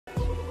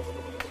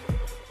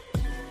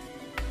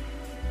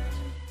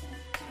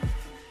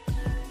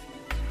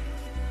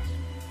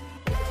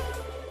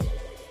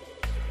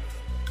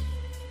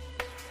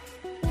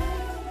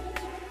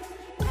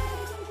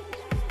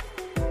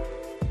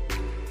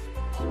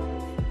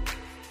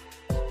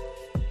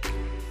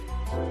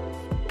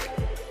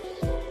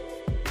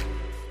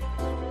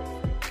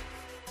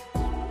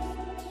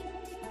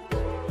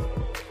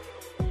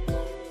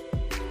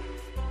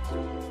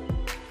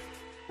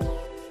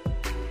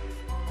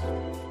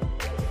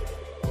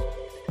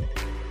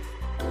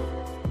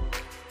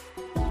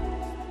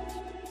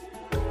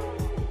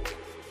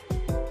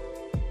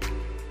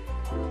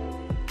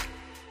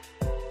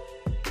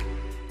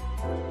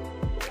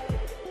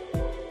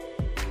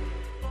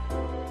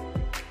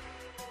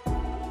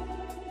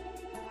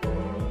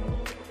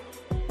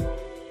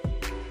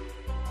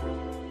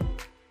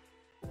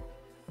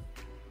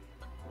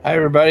Hi,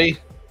 everybody.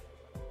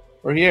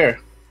 We're here.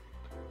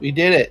 We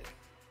did it.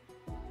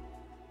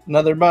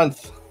 Another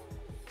month.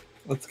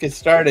 Let's get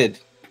started.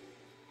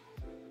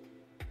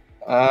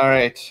 All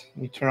right.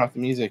 Let me turn off the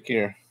music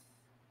here.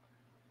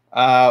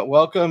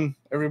 Welcome,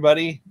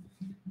 everybody.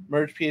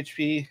 Merge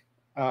PHP,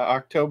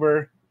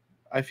 October.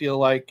 I feel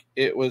like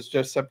it was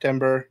just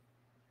September.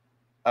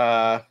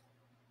 Yeah.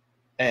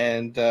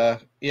 Now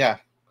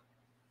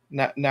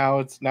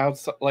it's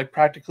like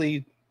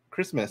practically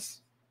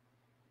Christmas.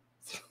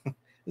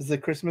 Is the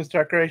Christmas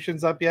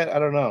decorations up yet? I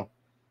don't know.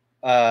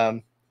 Yeah,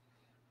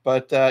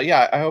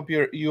 I hope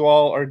you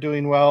all are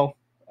doing well.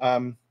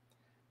 Welcome.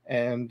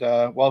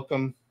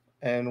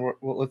 And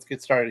let's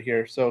get started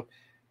here. So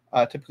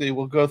typically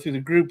we'll go through the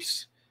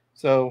groups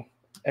so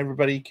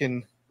everybody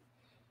can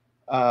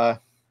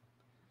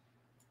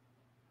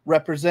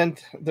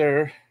represent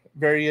their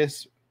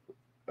various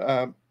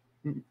PHP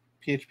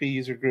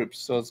user groups.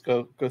 So let's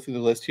go through the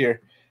list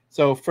here.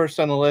 So first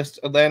on the list,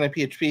 Atlanta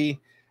PHP.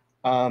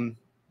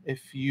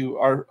 If you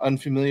are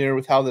unfamiliar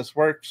with how this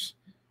works,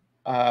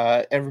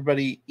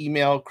 everybody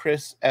email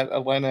Chris at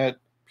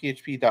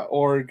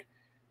atlantaphp.org.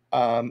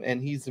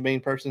 And he's the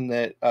main person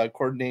that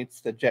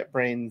coordinates the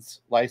JetBrains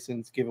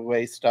license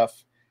giveaway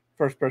stuff.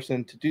 First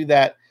person to do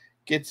that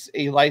gets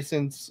a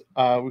license.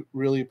 We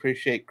really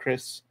appreciate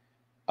Chris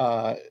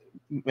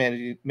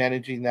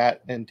managing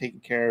that and taking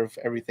care of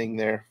everything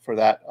there for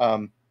that.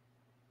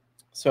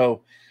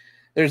 So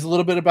there's a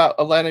little bit about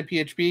Atlanta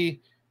PHP.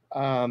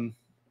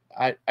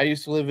 I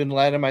used to live in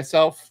Atlanta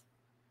myself.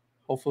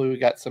 Hopefully we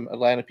got some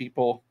Atlanta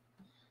people.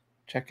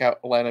 Check out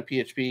Atlanta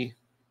PHP.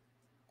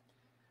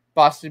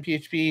 Boston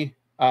PHP,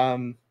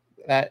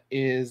 that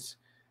is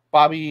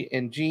Bobby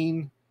and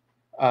Jean.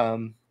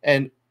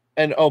 And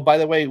oh, by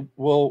the way,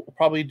 we'll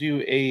probably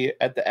do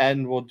at the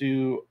end, we'll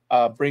do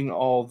bring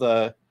all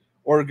the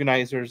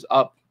organizers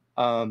up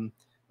and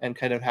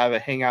kind of have a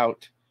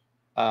hangout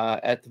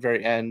at the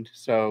very end.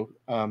 So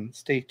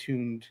stay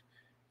tuned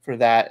for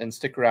that and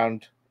stick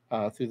around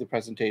through the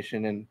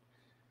presentation, and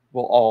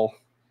we'll all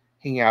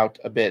hang out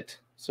a bit.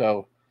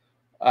 So,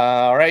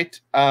 all right.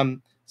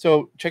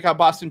 So check out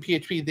Boston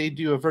PHP. They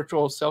do a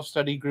virtual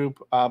self-study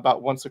group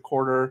about once a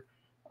quarter.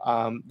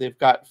 They've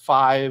got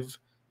 5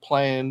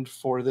 planned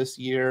for this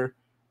year.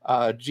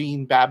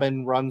 Gene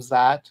Babin runs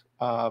that,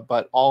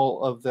 but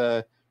all of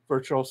the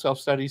virtual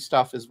self-study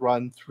stuff is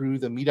run through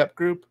the Meetup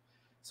group.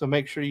 So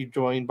make sure you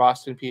join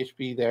Boston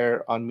PHP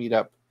there on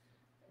Meetup,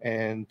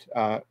 and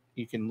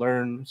you can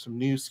learn some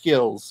new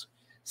skills.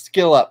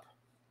 Skill up.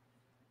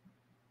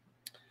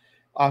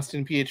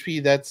 Austin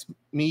PHP, that's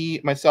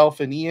me, myself,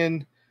 and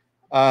Ian.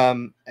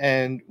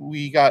 And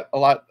we got a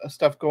lot of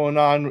stuff going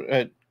on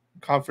at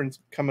conference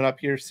coming up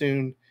here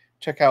soon.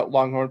 Check out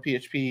Longhorn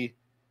PHP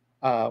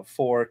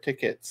for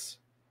tickets.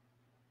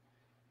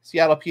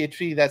 Seattle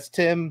PHP, that's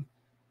Tim.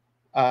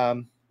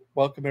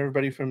 Welcome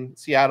everybody from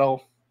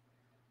Seattle.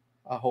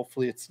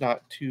 Hopefully it's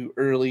not too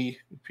early.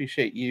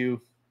 Appreciate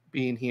you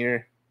being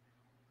here.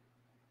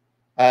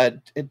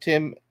 And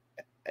Tim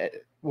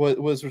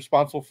was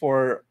responsible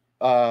for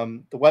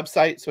the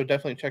website, so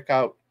definitely check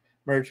out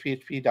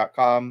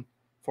mergephp.com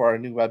for our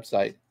new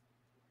website.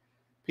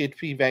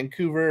 PHP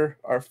Vancouver,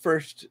 our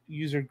first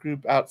user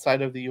group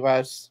outside of the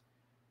US.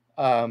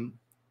 I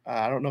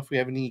don't know if we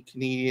have any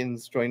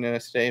Canadians joining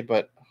us today,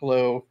 but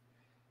hello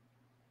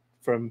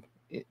to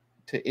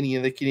any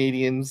of the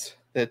Canadians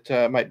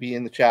that might be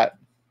in the chat.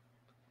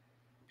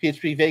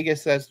 PHP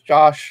Vegas, that's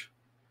Josh,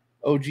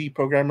 OG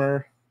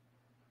programmer.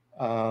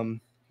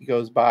 He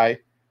goes by,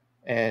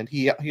 and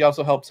he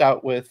also helps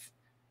out with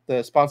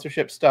the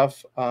sponsorship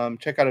stuff.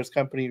 Check out his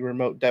company,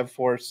 Remote Dev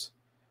Force.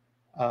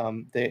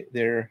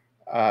 They're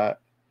a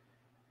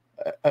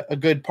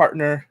good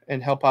partner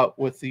and help out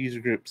with the user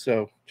group.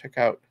 So check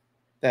out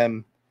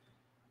them.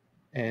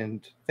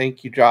 And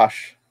thank you,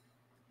 Josh.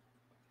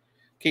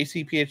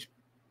 KC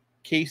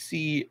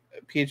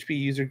PHP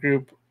user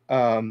group.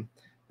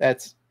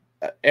 That's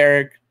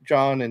Eric,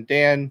 John, and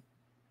Dan.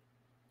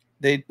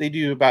 They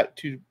do about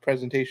 2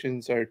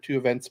 presentations or 2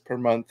 events per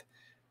month,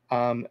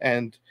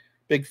 and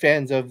big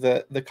fans of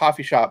the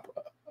coffee shop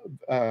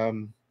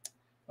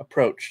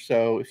approach.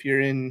 So if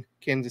you're in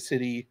Kansas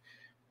City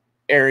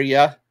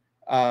area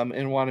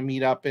and want to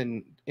meet up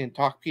and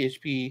talk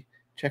PHP,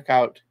 check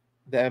out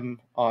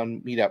them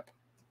on Meetup.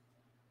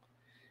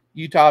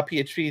 Utah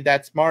PHP,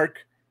 that's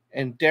Mark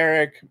and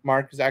Derek.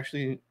 Mark is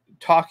actually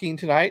talking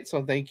tonight,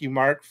 so thank you,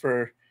 Mark,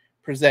 for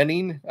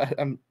presenting.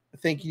 I'm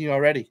thanking you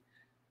already.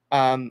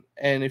 And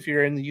if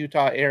you're in the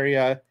Utah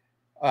area,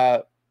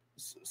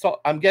 so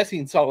I'm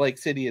guessing Salt Lake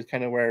City is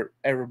kind of where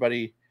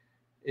everybody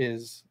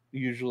is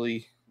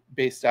usually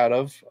based out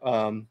of.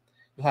 You'll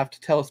have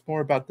to tell us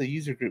more about the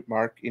user group,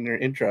 Mark, in your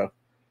intro.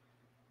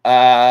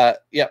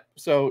 Yep.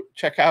 So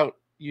check out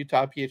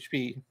Utah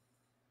PHP.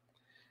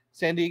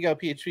 San Diego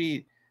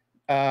PHP,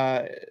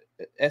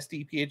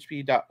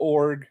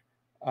 sdphp.org.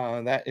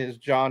 That is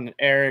John and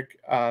Eric.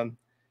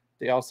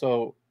 They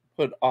also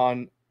put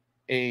on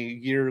a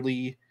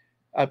yearly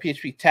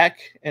PHP Tech,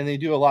 and they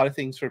do a lot of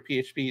things for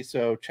PHP.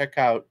 So check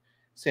out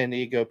San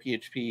Diego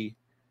PHP.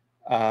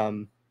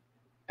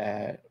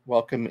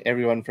 Welcome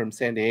everyone from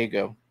San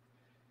Diego.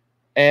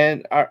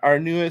 And our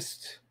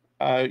newest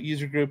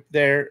user group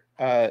there,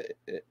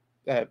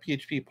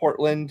 PHP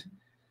Portland.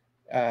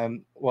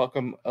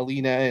 Welcome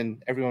Alina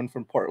and everyone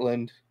from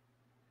Portland.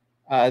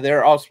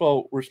 They're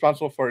also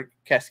responsible for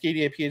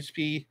Cascadia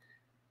PHP.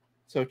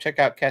 So check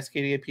out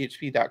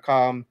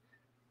cascadiaphp.com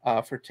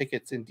for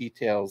tickets and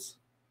details.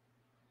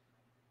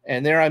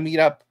 And they're on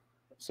Meetup,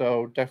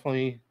 so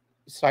definitely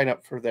sign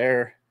up for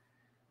their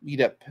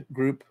Meetup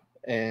group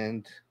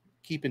and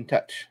keep in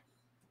touch.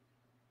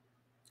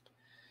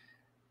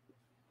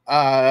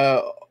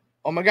 Oh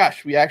my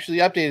gosh, we actually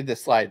updated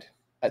this slide.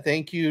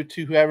 Thank you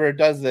to whoever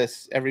does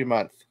this every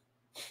month.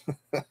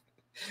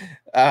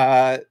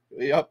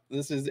 Yep,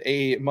 this is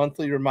a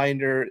monthly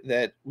reminder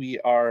that we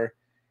are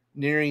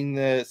nearing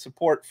the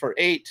support for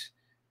 8,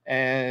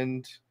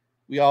 and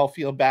we all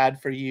feel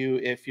bad for you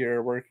if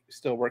you're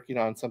still working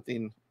on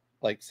something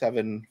like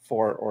 7.4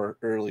 or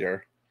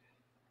earlier.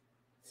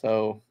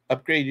 So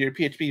upgrade your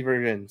PHP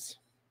versions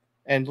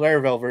and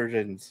Laravel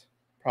versions,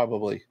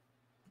 probably.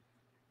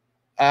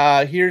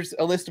 Here's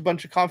a list of a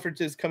bunch of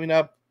conferences coming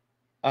up.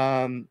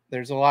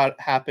 There's a lot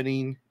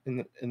happening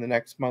in the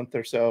next month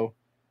or so.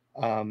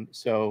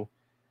 So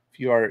if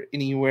you are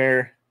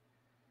anywhere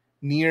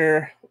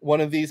near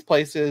one of these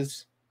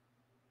places,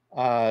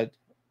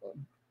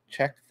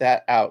 check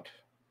that out.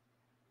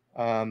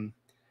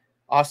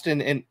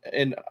 Austin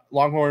and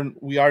Longhorn,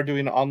 we are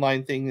doing an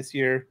online thing this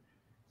year.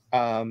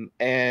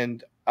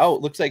 And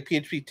it looks like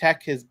PHP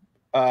Tech has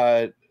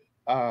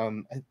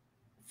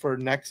for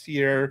next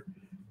year.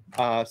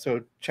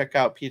 So check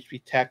out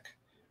PHP Tech.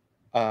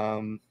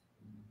 It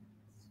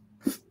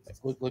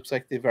looks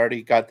like they've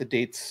already got the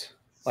dates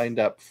lined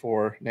up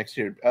for next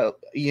year.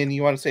 Ian,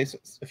 you want to say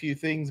a few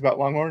things about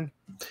Longhorn?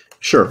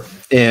 Sure.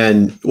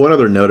 And one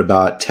other note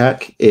about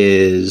Tech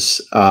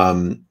is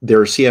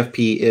their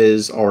CFP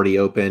is already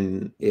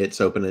open. It's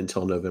open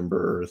until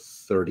November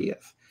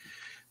 30th.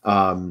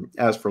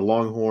 As for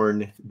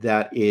Longhorn,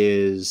 that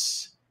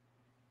is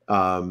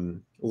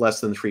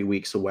less than 3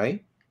 weeks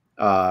away.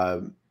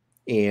 And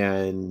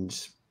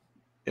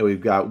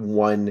we've got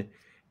one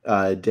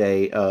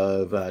day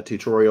of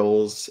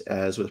tutorials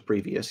as with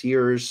previous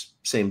years,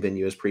 same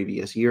venue as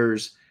previous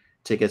years.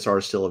 Tickets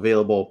are still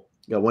available.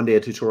 We've got 1 day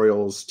of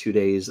tutorials, 2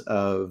 days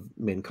of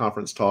main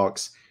conference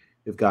talks.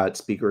 We've got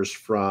speakers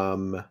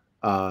from,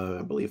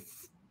 I believe,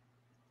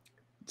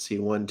 let's see,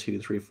 1, 2,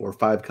 3, 4,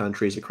 5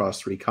 countries across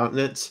 3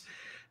 continents.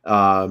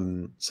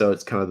 So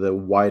it's kind of the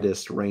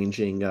widest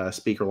ranging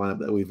speaker lineup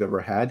that we've ever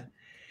had.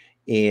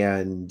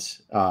 And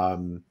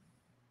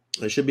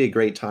it should be a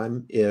great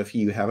time. If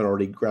you haven't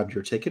already grabbed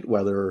your ticket,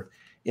 whether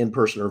in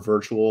person or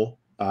virtual,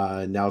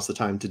 now's the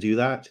time to do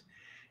that.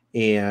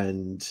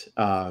 And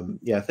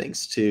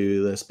thanks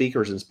to the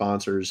speakers and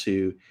sponsors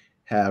who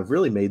have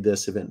really made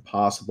this event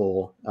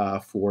possible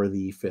for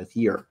the 5th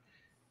year.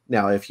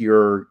 Now, if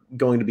you're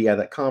going to be at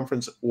that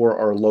conference or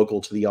are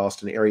local to the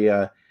Austin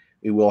area,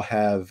 we will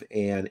have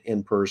an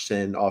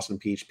in-person Austin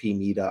PHP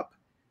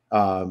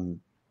meetup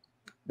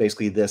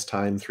basically this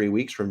time 3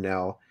 weeks from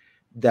now.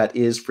 That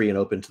is free and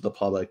open to the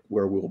public,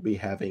 where we'll be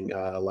having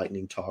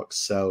lightning talks.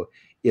 So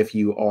if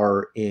you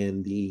are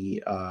in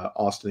the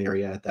Austin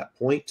area at that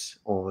point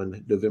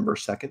on November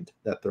 2nd,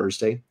 that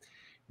Thursday,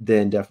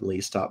 then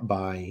definitely stop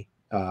by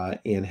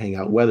and hang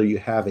out, whether you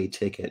have a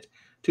ticket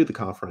to the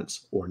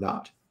conference or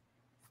not.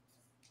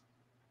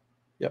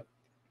 Yep.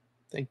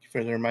 Thank you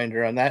for the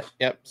reminder on that.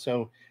 Yep.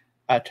 So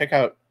check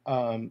out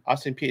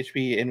Austin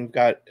PHP, and we've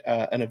got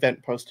an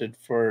event posted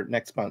for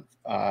next month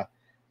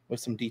with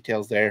some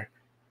details there.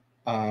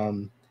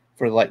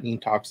 For lightning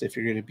talks, if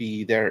you're going to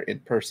be there in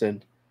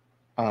person,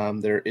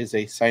 there is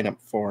a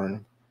sign-up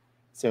form,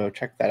 so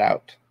check that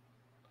out.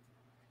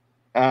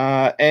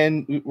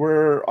 And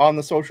we're on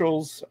the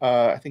socials.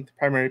 I think the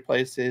primary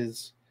place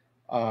is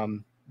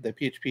the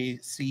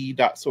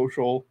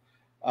phpc.social,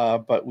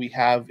 but we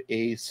have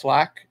a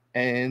Slack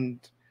and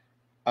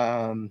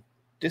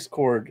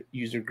Discord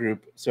user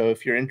group. So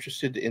if you're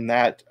interested in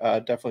that,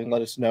 definitely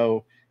let us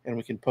know, and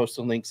we can post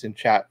the links in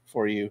chat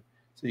for you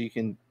so you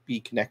can be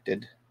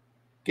connected,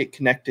 get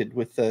connected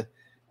with the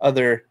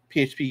other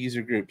PHP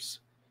user groups.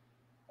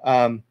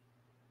 Yep.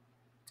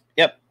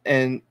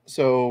 And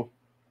so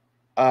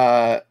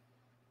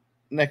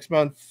next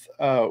month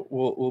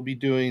we'll be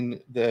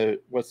doing the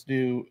what's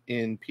new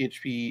in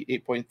PHP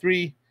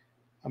 8.3.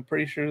 I'm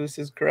pretty sure this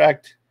is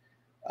correct.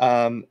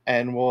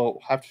 And we'll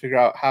have to figure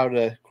out how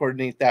to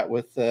coordinate that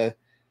with the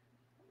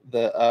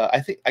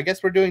I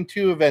guess we're doing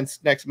 2 events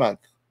next month.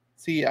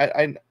 See,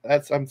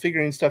 I'm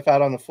figuring stuff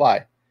out on the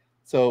fly.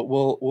 So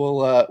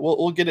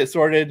we'll get it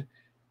sorted,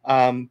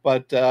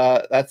 but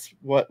that's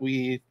what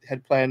we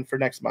had planned for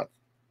next month.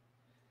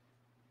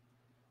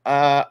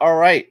 All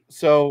right.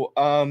 So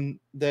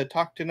the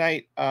talk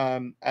tonight,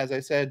 as I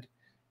said,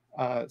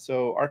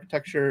 so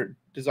architecture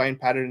design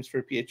patterns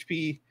for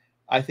PHP.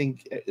 I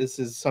think this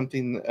is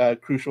something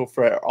crucial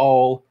for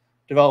all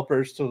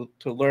developers to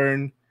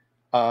learn.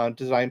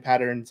 Design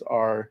patterns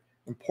are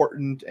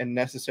important and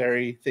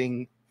necessary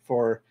thing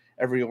for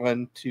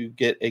everyone to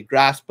get a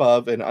grasp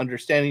of and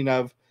understanding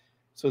of,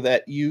 so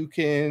that you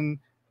can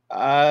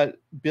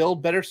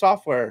build better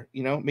software.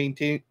 You know,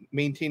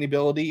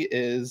 maintainability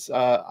is,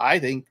 I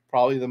think,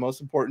 probably the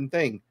most important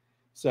thing.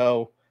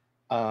 So,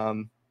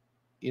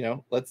 you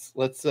know,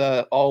 let's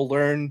all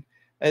learn.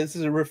 This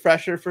is a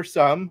refresher for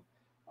some,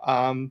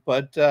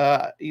 but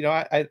you know,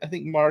 I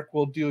think Mark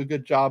will do a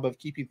good job of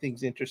keeping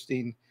things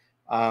interesting.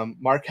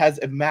 Mark has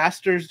a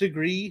master's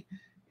degree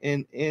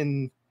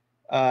in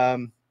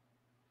um,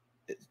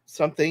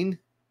 something,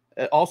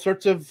 all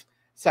sorts of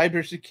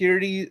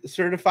cybersecurity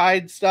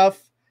certified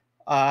stuff.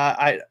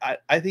 I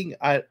think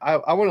I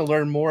want to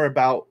learn more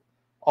about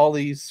all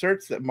these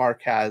certs that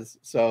Mark has.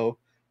 So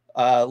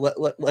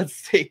let's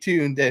stay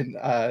tuned, and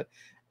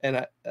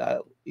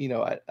you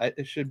know,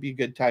 it should be a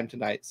good time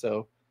tonight.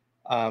 So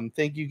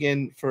thank you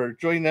again for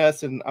joining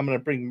us, and I'm going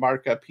to bring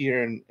Mark up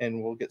here,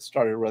 and we'll get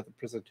started with the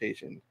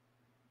presentation.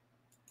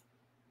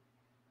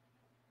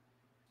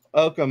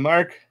 Welcome,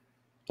 Mark.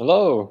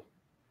 Hello.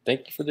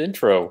 Thank you for the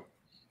intro.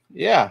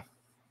 Yeah,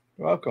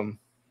 welcome.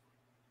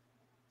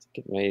 Let's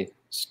get my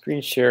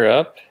screen share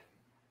up.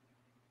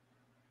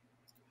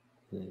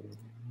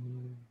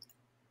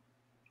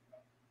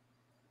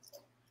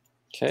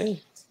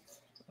 Okay.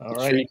 All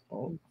right.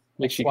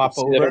 Make sure swap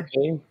you can see over. that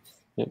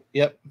okay.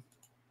 Yep.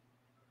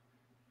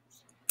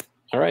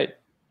 All right.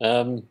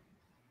 Welcome,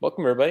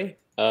 everybody.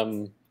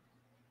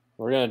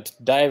 We're going to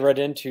dive right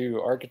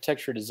into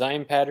architecture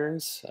design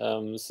patterns.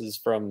 This is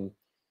from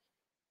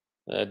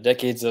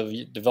decades of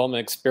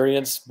development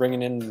experience,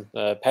 bringing in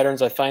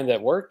patterns I find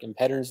that work and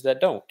patterns that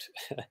don't.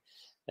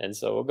 And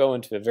so we'll go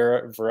into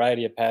a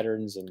variety of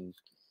patterns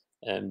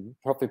and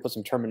hopefully put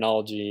some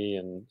terminology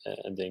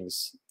and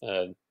things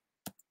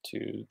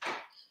to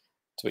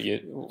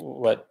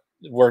what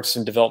works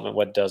in development,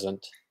 what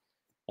doesn't.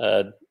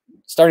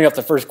 Starting off,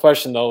 the first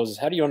question though is,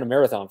 how do you run a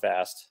marathon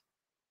fast?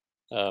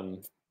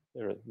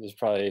 There's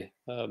probably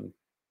some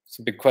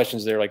big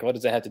questions there, like what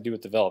does that have to do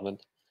with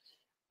development?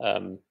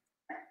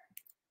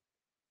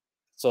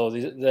 So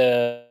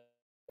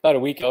about a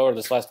week ago, or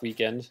this last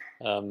weekend,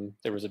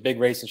 there was a big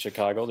race in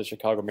Chicago, the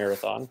Chicago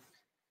Marathon.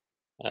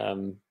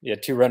 You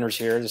had two runners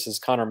here. This is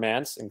Connor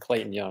Mance and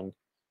Clayton Young.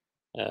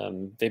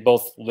 They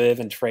both live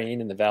and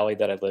train in the valley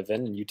that I live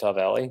in Utah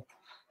Valley.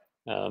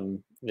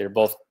 They're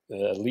both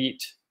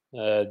elite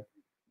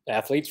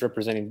athletes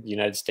representing the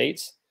United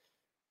States.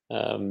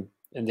 And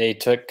they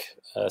took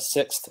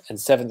 6th and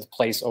 7th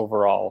place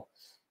overall.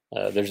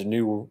 There's a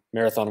new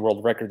marathon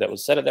world record that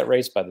was set at that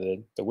race by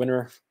the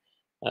winner.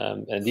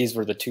 And these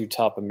were the two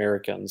top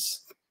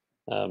Americans.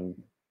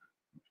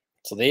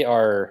 So they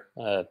are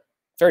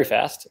very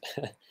fast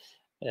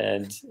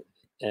and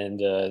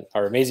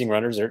are amazing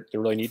runners. They're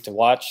really neat to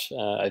watch.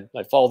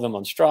 I follow them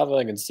on Strava.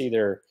 I can see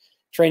their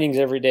trainings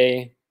every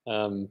day.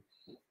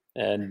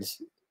 And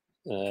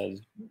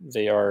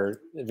they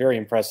are very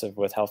impressive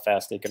with how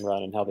fast they can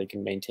run and how they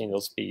can maintain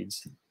those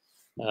speeds.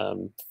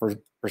 For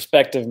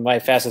perspective, my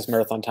fastest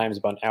marathon time is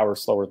about an hour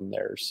slower than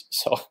theirs.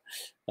 So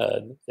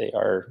they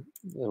are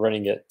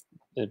running it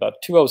at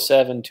about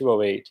 2:07,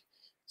 2:08.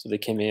 So they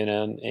came in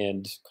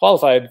and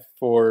qualified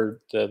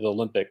for the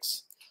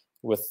Olympics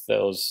with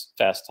those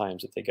fast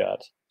times that they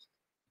got.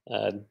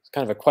 Kind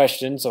of a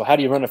question. So how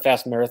do you run a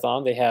fast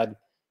marathon? They had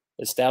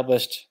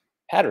established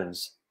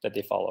patterns that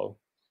they follow.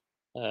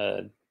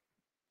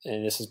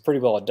 And this is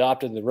pretty well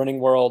adopted in the running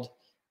world.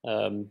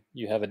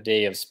 You have a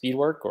day of speed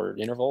work or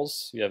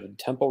intervals. You have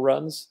tempo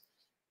runs.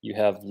 You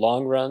have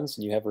long runs,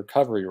 and you have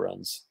recovery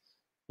runs.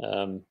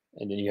 And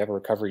then you have a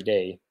recovery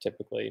day,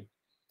 typically.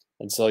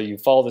 And so you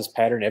follow this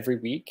pattern every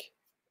week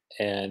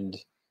and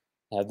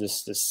have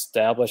this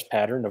established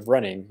pattern of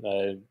running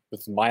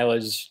with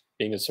mileage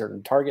being a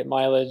certain target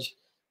mileage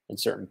and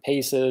certain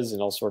paces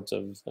and all sorts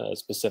of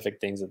specific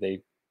things that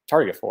they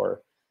target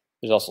for.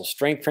 There's also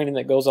strength training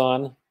that goes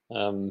on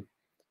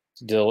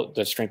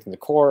to strengthen the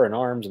core and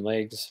arms and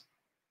legs.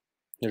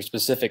 There's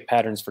specific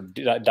patterns for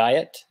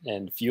diet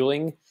and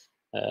fueling.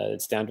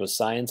 It's down to a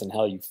science and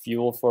how you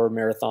fuel for a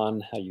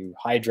marathon, how you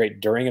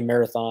hydrate during a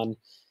marathon,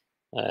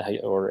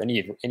 or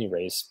any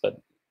race, but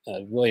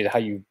really how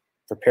you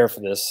prepare for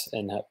this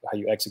and how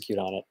you execute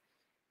on it.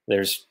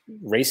 There's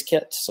race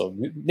kits, so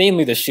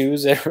namely the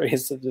shoes.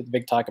 Is the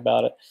big talk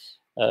about it.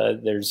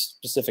 There's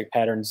specific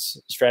patterns,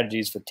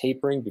 strategies for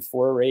tapering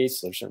before a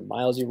race. There's certain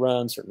miles you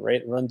run, certain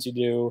runs you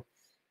do,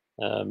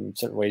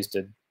 certain ways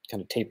to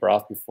kind of taper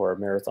off before a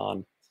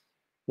marathon.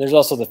 There's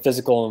also the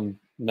physical and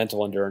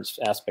mental endurance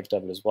aspect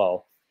of it as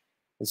well.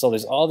 And so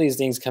there's all these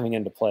things coming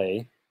into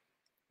play.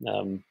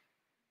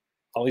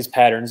 All these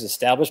patterns,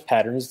 established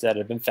patterns that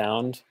have been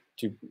found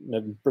to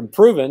have been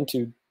proven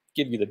to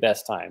give you the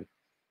best time.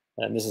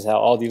 And this is how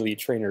all the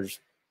elite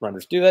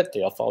runners do it.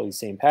 They all follow these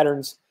same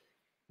patterns,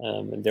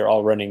 and they're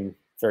all running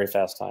very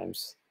fast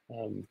times.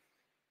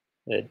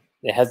 It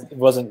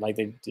wasn't like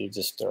they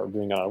just are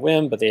doing it on a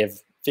whim, but they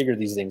have figured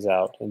these things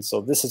out. And so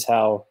this is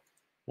how,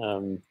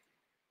 to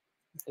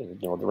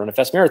run a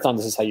fast marathon,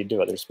 this is how you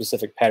do it. There's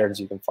specific patterns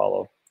you can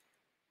follow.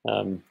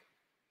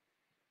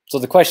 So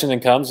the question then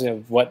comes,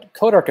 what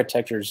code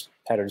architectures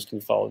patterns can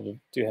you follow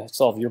to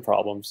solve your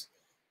problems?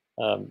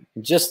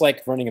 Just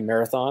like running a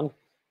marathon,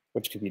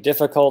 which can be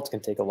difficult,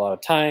 can take a lot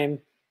of time,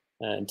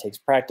 and takes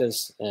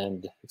practice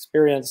and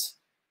experience,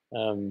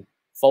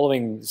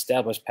 following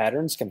established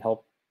patterns can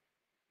help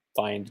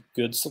find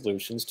good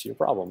solutions to your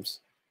problems.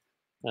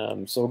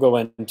 So we'll go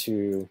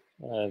into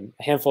a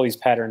handful of these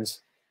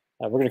patterns.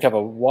 We're going to cover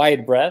a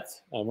wide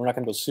breadth. We're not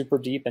going to go super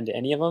deep into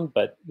any of them,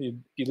 but you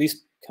at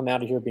least come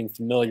out of here being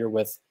familiar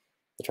with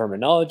the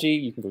terminology.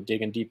 You can go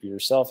dig in deeper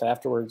yourself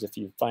afterwards if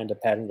you find a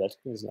pattern that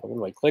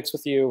really clicks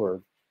with you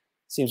or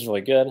seems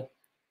really good.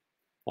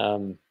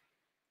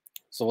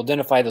 So we'll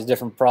identify those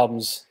different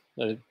problems,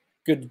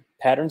 good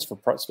patterns for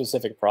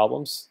specific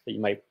problems that you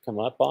might come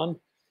up on.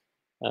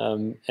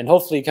 And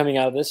hopefully coming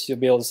out of this, you'll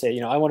be able to say,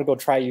 I want to go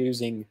try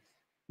using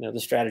the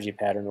strategy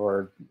pattern,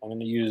 or I'm going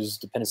to use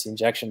dependency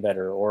injection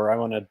better, or I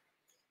want to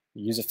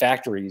use a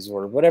factories,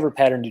 or whatever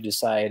pattern you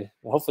decide.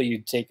 Hopefully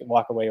you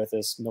walk away with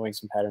this knowing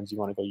some patterns you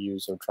want to go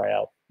use or try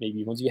out,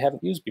 maybe ones you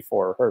haven't used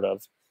before or heard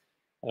of,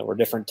 or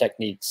different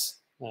techniques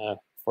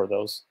for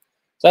those.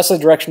 So that's the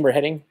direction we're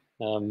heading,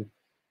 and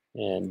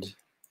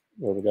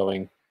where we're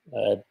going.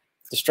 The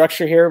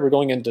structure here, we're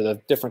going into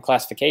the different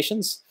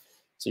classifications.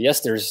 So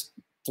yes, there's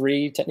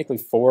technically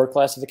four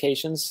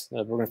classifications.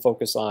 We're going to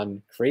focus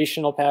on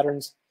creational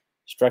patterns,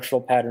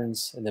 structural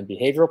patterns, and then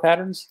behavioral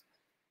patterns.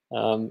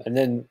 And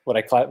then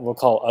what we'll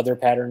call other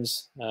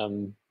patterns,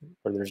 where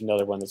there's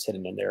another one that's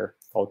hidden in there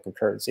called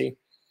concurrency.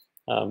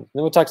 And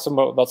then we'll talk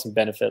about some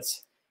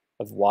benefits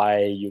of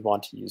why you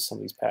want to use some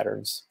of these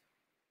patterns.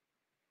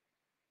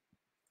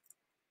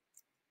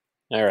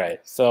 All right,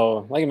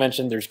 so like I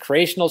mentioned, there's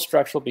creational,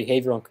 structural,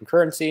 behavioral, and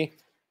concurrency.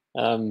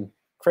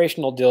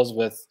 Creational deals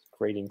with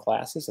creating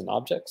classes and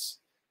objects.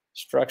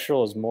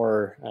 Structural is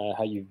more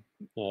how you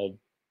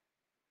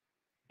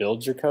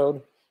build your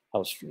code,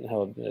 how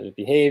it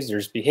behaves.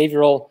 There's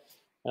behavioral,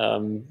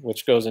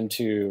 which goes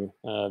into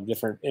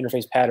different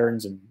interface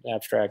patterns and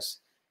abstracts.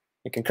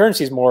 And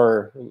concurrency is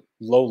more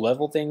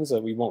low-level things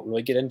that we won't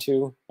really get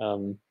into,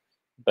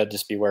 but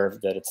just be aware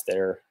of that it's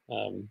there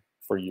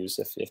for use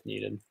if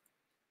needed.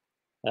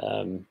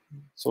 So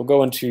we'll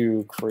go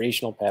into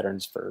creational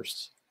patterns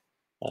first.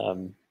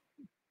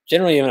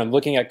 Generally, when I'm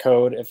looking at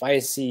code, if I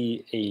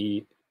see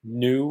a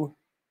new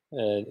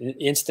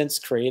instance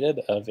created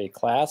of a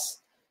class,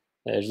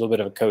 there's a little bit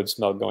of a code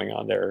smell going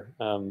on there,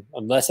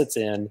 unless it's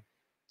in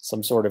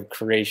some sort of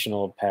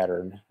creational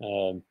pattern,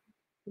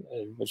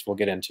 which we'll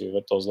get into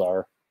what those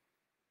are.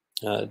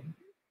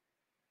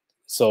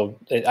 So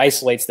it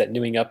isolates that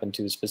newing up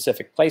into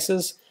specific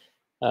places,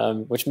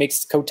 which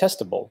makes code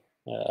testable.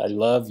 I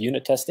love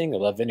unit testing. I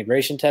love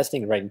integration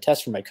testing and writing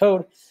tests for my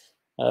code.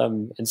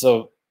 And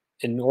so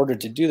in order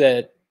to do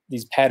that,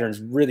 these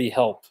patterns really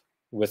help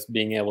with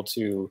being able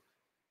to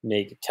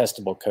make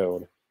testable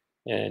code.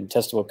 And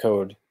testable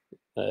code,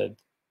 the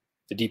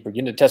deeper you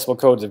get into testable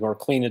code, the more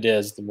clean it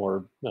is, the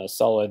more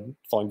solid,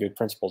 following good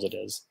principles it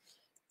is.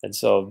 And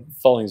so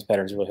following these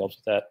patterns really helps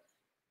with that.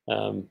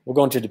 We'll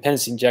go into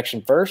dependency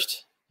injection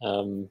first,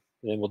 and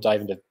then we'll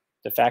dive into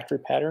the factory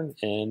pattern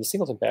and the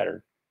singleton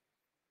pattern.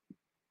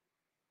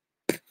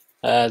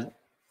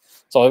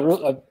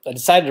 So I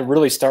decided to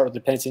really start with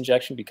dependency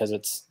injection because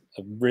it's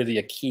really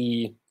a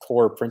key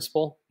core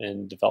principle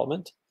in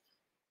development.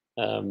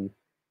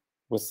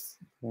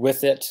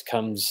 With it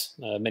comes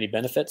many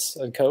benefits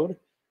in code,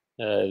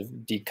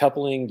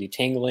 decoupling,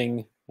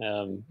 detangling.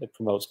 It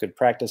promotes good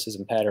practices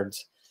and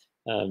patterns,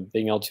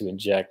 being able to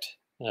inject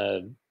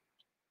the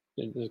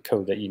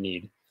code that you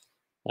need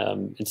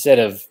instead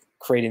of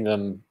creating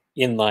them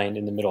inline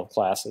in the middle of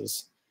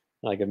classes.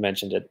 Like I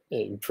mentioned, it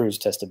improves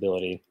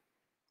testability.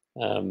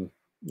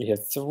 You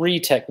have three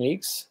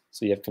techniques.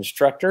 So you have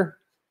constructor,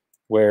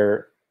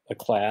 where a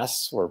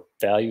class or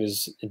value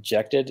is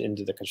injected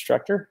into the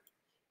constructor.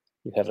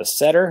 You have a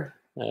setter,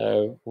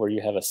 where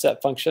you have a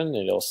set function,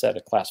 and it'll set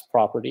a class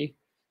property,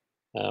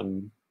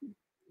 so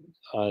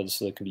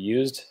it can be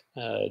used.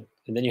 And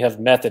then you have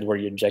method, where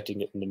you're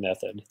injecting it in the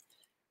method.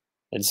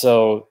 And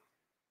so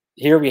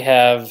here we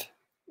have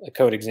a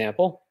code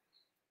example.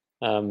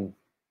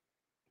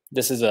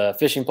 This is a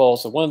fishing pole.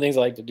 So one of the things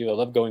I like to do, I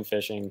love going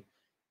fishing,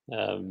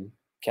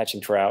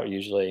 catching trout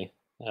usually.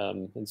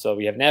 And so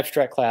we have an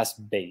abstract class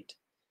bait.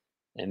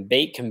 And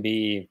bait can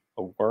be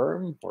a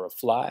worm or a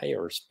fly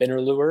or a spinner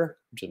lure,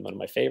 which is one of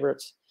my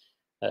favorites.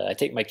 I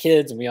take my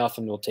kids, and we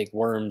often will take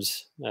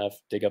worms,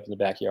 dig up in the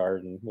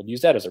backyard, and we'll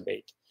use that as our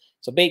bait.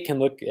 So bait can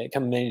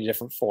come in many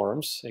different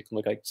forms. It can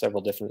look like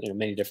several different,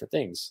 many different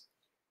things.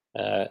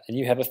 And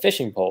you have a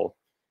fishing pole.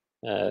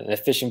 And a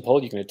fishing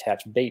pole, you can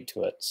attach bait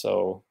to it.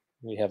 So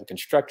we have a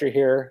constructor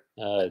here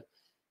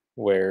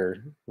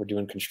where we're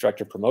doing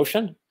constructor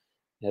promotion.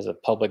 It has a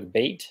public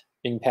bait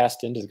being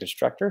passed into the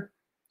constructor.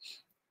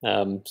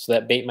 So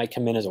that bait might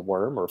come in as a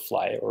worm or a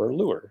fly or a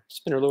lure,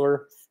 spinner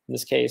lure in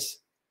this case.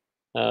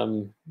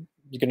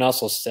 You can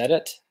also set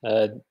it.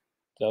 The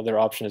other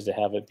option is to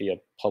have it be a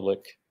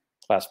public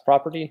class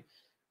property.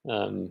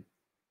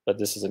 But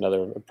this is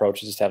another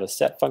approach, is just have a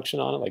set function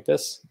on it like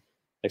this.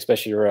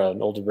 especially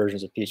around older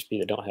versions of PHP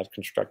that don't have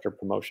constructor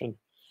promotion.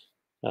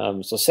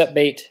 So set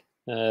bait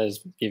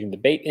is giving the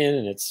bait in,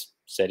 and it's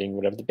setting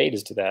whatever the bait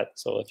is to that.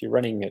 So if you're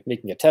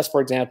making a test,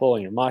 for example,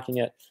 and you're mocking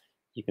it,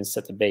 you can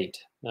set the bait,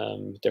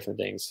 different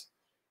things.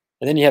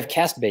 And then you have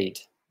cast bait.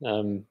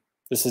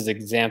 This is an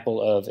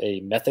example of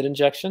a method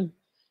injection,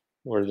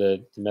 where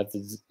the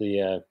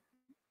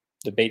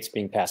bait's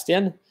being passed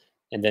in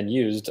and then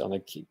used on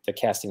the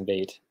casting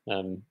bait.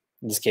 In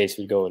this case,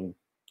 we go and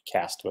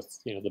cast with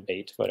the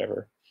bait,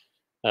 whatever.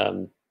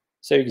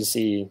 So you can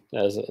see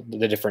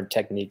the different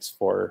techniques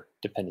for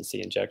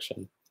dependency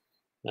injection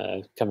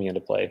coming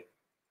into play.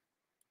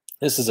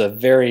 This is a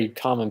very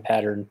common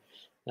pattern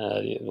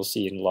we'll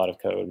see in a lot of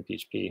code in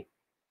PHP.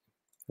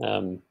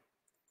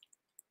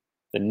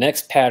 The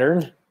next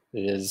pattern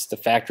is the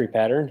factory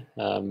pattern,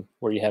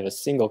 where you have a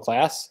single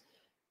class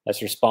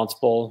that's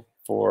responsible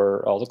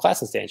for all the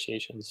class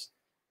instantiations.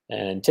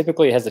 And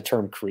typically it has the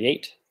term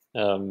create,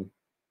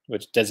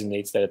 which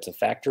designates that it's a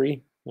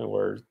factory,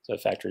 or a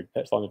factory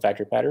following a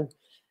factory pattern.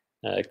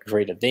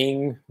 Create a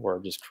thing, or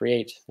just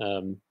create.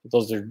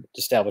 Those are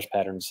established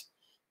patterns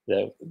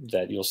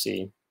that you'll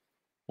see.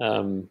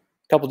 A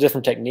couple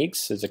different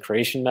techniques is a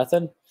creation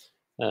method,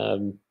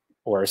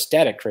 or a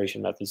static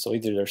creation method. So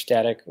either they're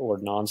static or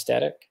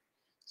non-static.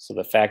 So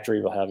the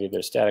factory will have either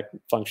a static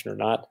function or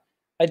not.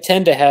 I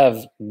tend to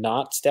have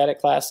not static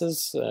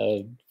classes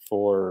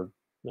for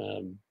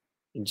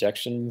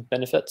injection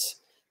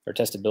benefits or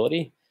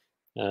testability.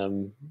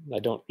 I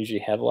don't usually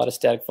have a lot of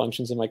static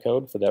functions in my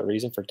code for that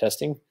reason, for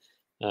testing.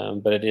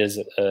 But it is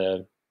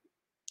a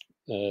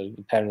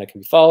pattern that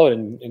can be followed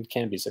and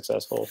can be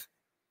successful.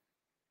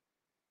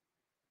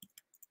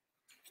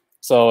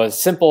 So a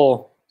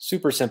simple,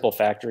 super simple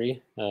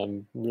factory,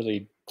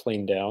 really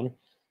cleaned down.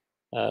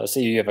 Let's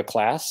say you have a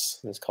class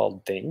that's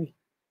called thing,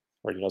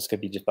 or this could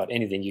be just about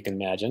anything you can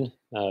imagine.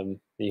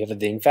 You have a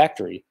thing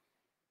factory,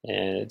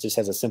 and it just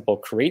has a simple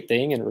create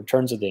thing and it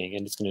returns a thing,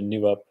 and it's going to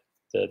new up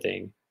the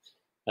thing.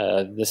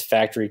 This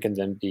factory can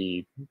then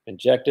be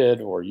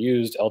injected or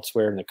used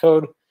elsewhere in the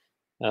code,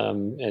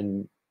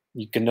 and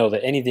you can know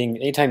that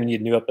anytime you need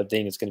to new up a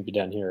thing, it's going to be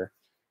done here.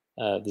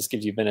 This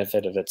gives you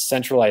benefit of it's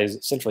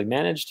centrally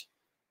managed.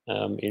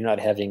 You're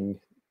not having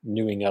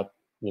newing up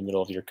in the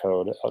middle of your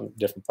code on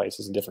different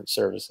places and different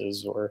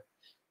services or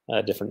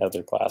different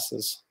other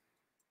classes.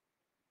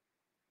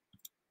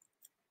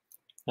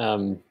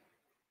 The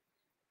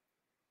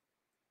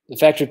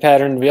factory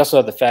pattern, we also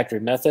have the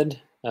factory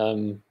method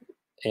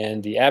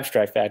and the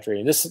abstract factory.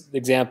 In this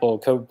example,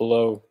 code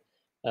below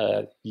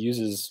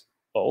uses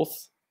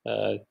both.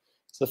 So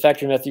the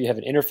factory method, you have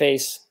an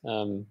interface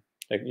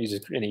that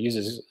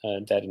uses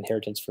that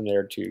inheritance from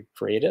there to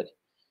create it.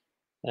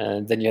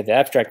 And then you have the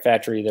abstract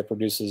factory that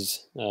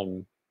produces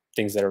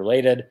things that are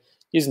related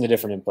using the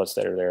different inputs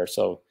that are there.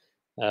 So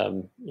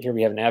here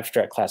we have an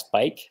abstract class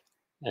bike,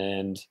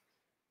 and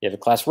you have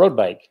a class road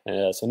bike.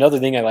 So another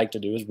thing I like to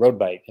do is road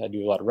bike. I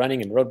do a lot of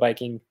running and road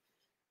biking.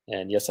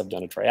 And yes, I've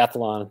done a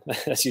triathlon.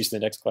 That's usually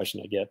the next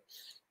question I get.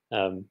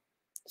 So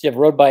you have a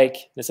road bike.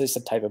 This is a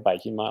type of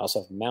bike. You might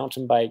also have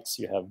mountain bikes.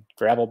 You have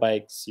gravel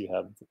bikes. You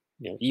have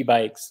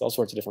e-bikes, all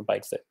sorts of different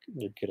bikes that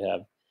you could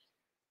have.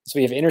 So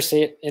we have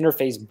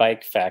interface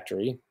bike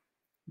factory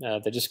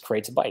that just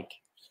creates a bike.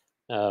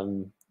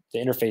 The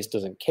interface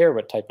doesn't care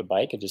what type of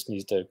bike. It just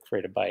needs to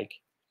create a bike.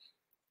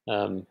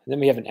 Then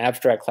we have an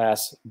abstract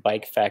class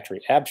bike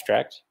factory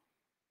abstract.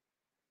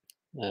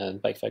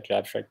 Bike factory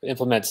abstract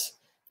implements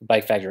the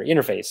bike factory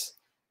interface.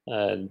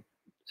 And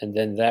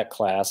then that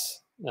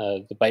class,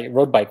 the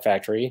road bike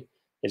factory,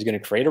 is going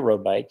to create a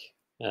road bike.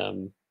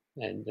 And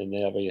then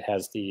it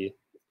has the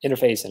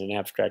interface and an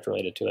abstract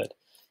related to it.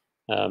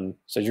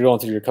 So as you're going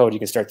through your code, you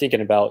can start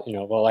thinking about,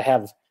 well, I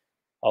have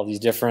all these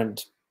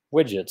different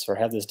widgets, or I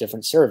have this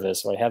different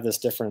service, or I have this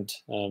different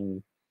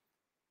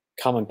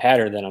common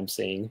pattern that I'm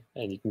seeing,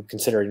 and you can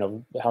consider,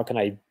 how can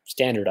I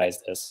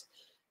standardize this?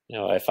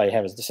 If I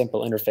have a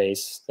simple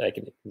interface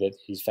that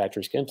these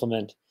factories can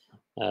implement,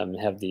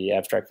 have the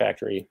abstract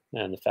factory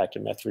and the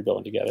factory method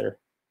going together.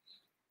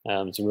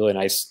 It's a really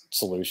nice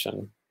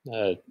solution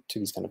to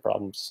these kind of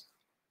problems.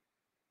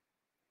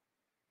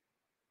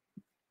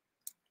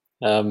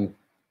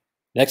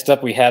 Next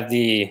up, we have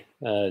the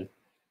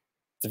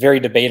very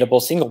debatable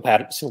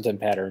singleton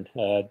pattern.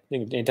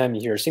 Anytime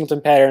you hear a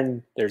singleton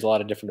pattern, there's a lot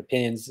of different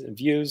opinions and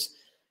views.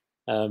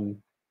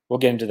 We'll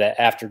get into that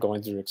after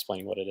going through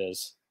explaining what it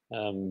is.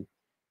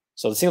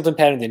 So the singleton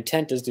pattern, the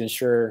intent is to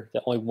ensure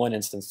that only one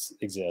instance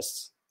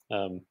exists,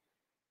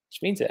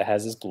 which means it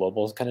has this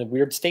global kind of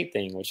weird state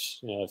thing, which,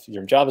 if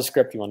you're in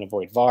JavaScript, you want to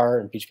avoid var,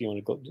 and PHP, you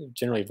want to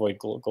generally avoid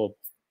global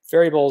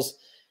variables.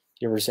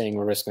 Here we're saying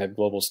we're just going to have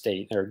global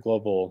state or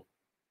global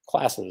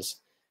classes.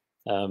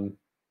 The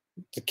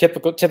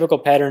typical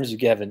patterns,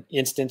 you have an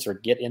instance or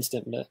get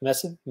instant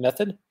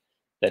method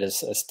that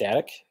is a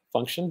static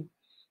function.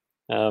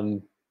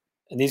 And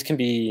these can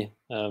be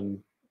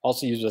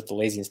also used with the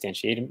lazy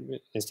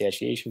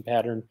instantiation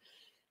pattern,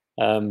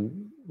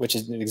 which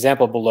is an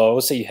example below.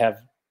 Say you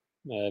have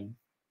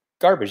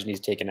garbage needs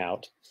taken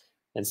out.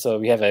 And so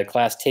we have a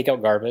class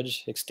takeout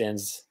garbage,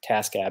 extends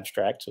task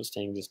abstract, so it's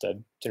taking just a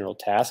general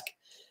task.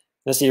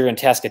 Let's say you're going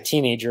to task a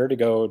teenager to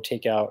go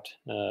take out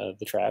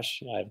the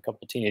trash. I have a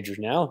couple teenagers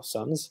now,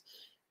 sons,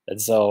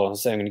 and so I'm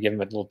going to give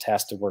them a little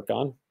task to work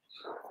on.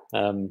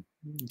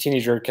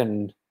 Teenager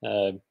can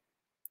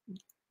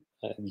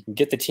you can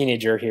get the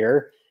teenager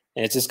here,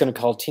 and it's just going to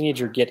call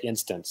teenager get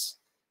instance,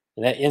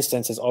 and that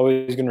instance is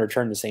always going to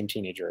return the same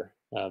teenager.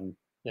 And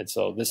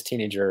so this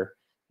teenager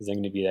is then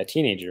going to be that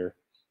teenager,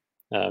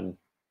 and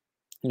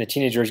the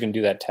teenager is going to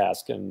do that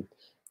task. And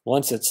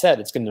once it's set,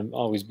 it's going to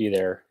always be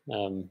there.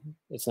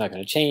 It's not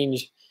going to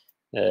change.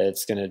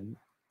 It's going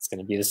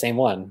to be the same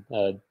one.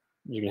 You're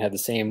going to have the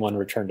same one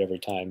returned every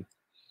time.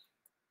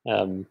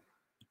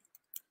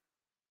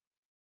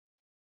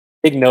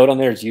 Big note on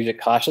there is use it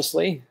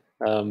cautiously.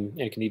 And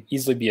it can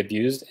easily be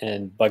abused,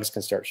 and bugs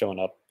can start showing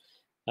up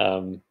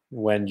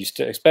when you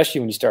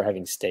especially when you start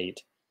having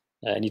state.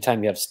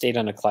 Anytime you have state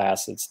on a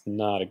class, it's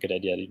not a good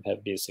idea to have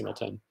it be a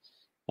singleton.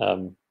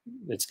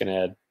 It's going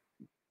to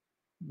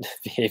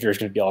behavior is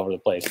going to be all over the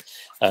place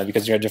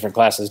because you have different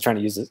classes trying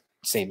to use the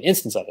same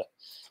instance of it.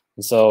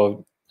 And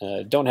so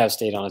don't have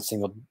state on a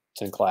singleton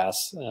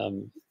class.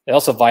 It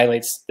also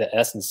violates the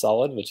S in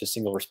solid, which is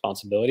single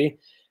responsibility,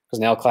 because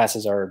now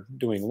classes are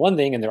doing one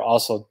thing and they're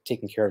also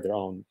taking care of their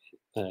own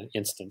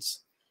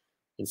instance.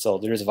 And so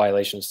there is a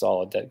violation of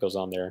solid that goes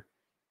on there.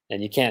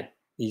 And you can't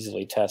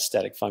easily test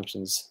static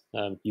functions.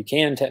 You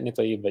can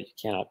technically, but you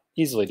cannot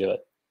easily do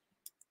it.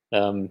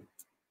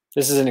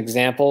 This is an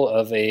example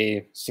of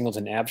a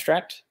singleton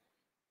abstract.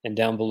 And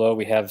down below,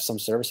 we have some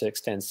service that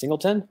extends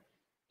singleton.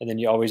 And then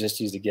you always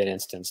just use the get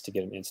instance to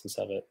get an instance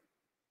of it.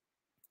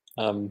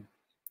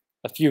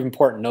 A few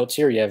important notes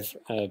here. You have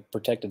a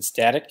protected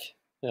static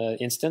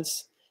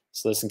instance.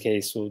 So this in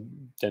case will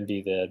then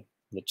be the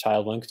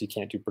child one, because you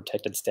can't do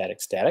protected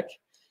static static.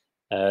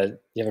 You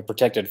have a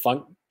protected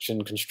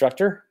function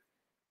constructor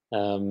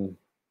to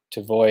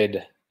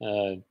avoid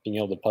being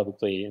able to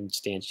publicly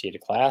instantiate a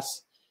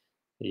class.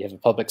 You have a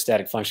public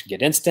static function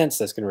get instance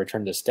that's going to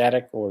return the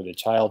static or the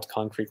child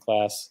concrete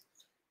class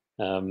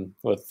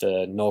with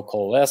the null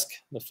coalesce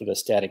for the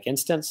static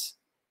instance.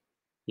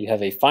 You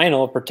have a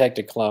final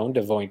protected clone to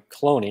avoid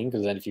cloning,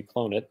 because then if you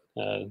clone it,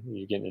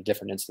 you get a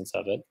different instance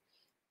of it.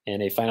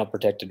 And a final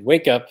protected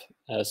wake up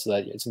so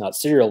that it's not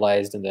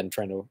serialized and then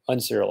trying to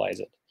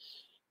unserialize it.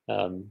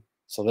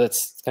 So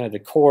that's kind of the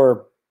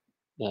core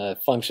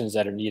functions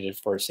that are needed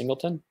for a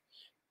singleton.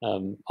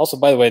 Also,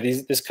 by the way,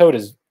 this code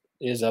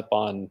is up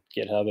on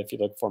GitHub. If you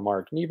look for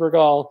Mark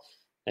Niebergall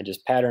and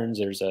just patterns,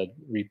 there's a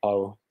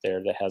repo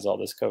there that has all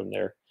this code in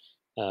there.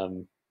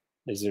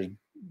 These are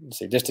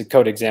just the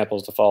code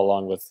examples to follow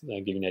along with,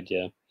 give you an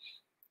idea.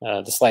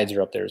 The slides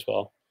are up there as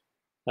well.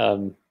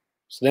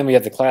 So then we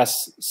have the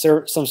class,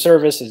 some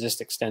service that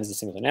just extends the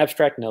singleton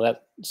abstract. Now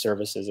that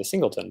service is a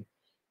singleton.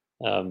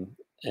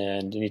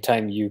 And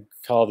anytime you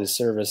call this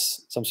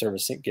service, some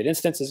service get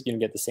instances, you can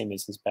get the same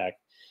instance back,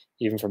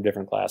 even from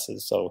different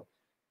classes. So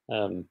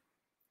I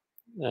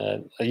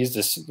use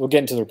this, we'll get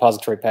into the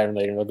repository pattern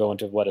later, and we'll go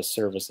into what a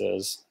service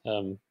is.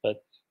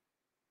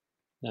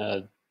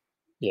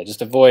 Yeah,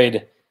 just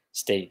avoid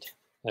state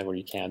where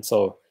you can.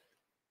 So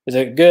is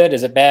it good?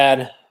 Is it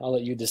bad? I'll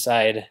let you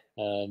decide.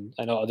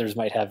 I know others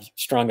might have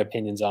strong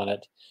opinions on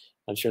it.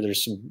 I'm sure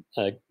there's some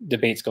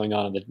debates going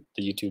on in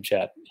the YouTube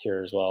chat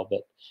here as well.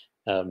 But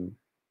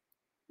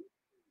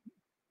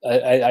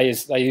I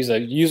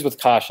use with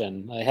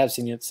caution. I have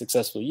seen it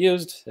successfully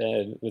used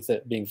with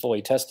it being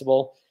fully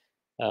testable,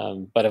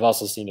 but I've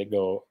also seen it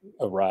go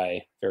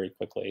awry very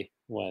quickly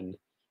when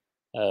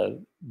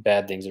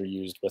bad things are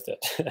used with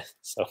it.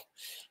 So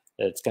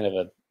it's kind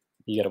of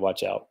you got to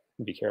watch out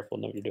and be careful,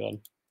 know what you're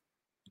doing.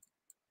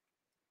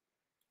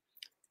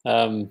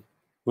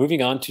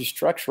 Moving on to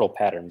structural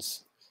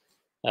patterns.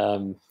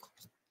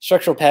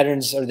 Structural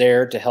patterns are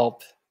there to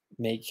help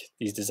make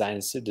these design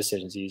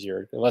decisions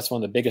easier. That's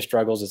one of the biggest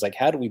struggles, is like,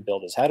 how do we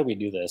build this? How do we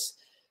do this?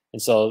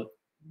 And so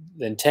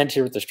the intent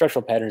here with the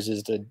structural patterns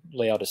is to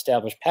lay out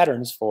established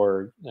patterns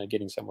for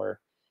getting somewhere.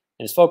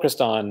 And it's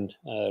focused on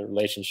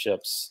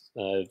relationships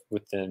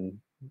within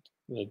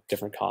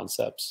different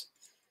concepts.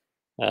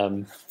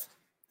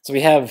 So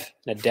we have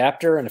an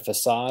adapter and a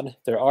facade.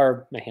 There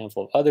are a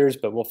handful of others,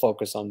 but we'll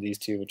focus on these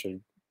two, which are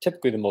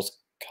typically the most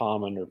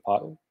common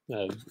or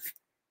that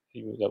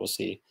we'll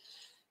see.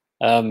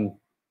 An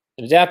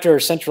adapter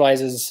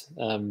centralizes,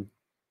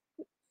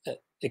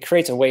 it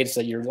creates a way so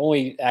that you're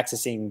only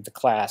accessing the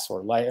class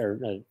or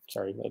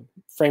the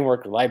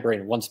framework or library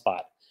in one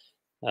spot.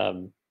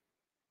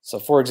 So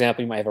for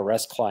example, you might have a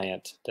REST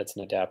client that's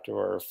an adapter,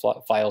 or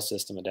a file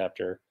system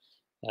adapter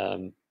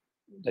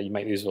that you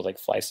might use with like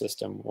Fly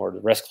System, or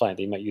the REST client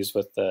that you might use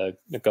with the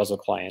Guzzle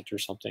client or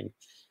something.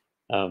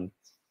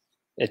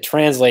 It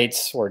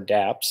translates or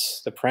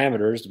adapts the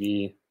parameters to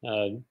be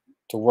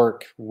to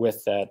work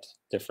with that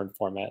different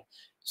format.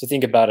 So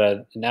think about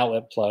an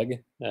outlet plug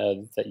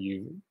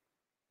that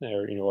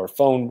or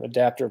phone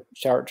adapter,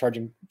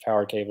 charging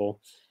power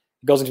cable.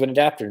 It goes into an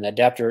adapter, and the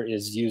adapter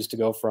is used to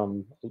go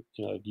from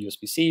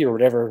USB-C or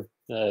whatever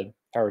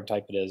power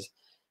type it is,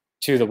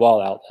 to the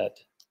wall outlet.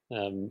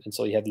 And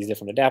so you have these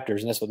different adapters,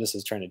 and that's what this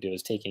is trying to do,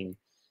 is taking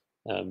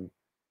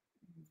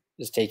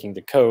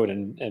the code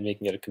and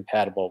making it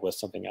compatible with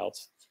something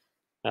else.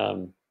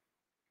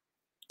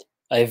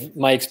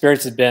 My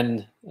experience has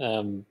been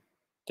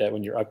that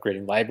when you're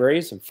upgrading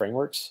libraries and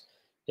frameworks,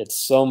 it's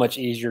so much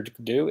easier to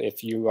do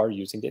if you are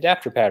using the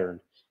adapter pattern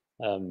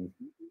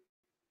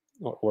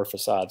or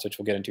facades, which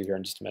we'll get into here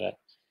in just a minute.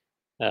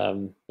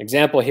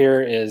 Example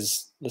here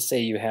is, let's say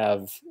you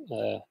have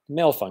a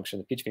mail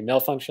function, the PHP mail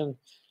function,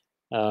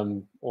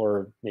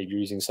 or maybe you're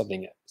using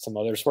some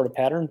other sort of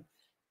pattern.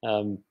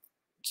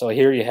 So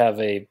here you have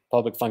a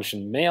public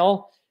function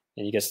mail,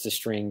 and you get the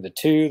string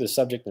the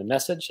subject, and the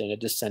message, and it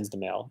just sends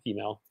the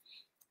email.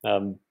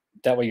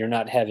 That way you're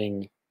not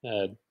having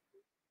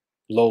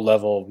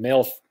low-level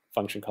mail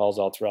function calls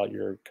all throughout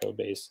your code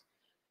base.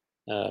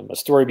 A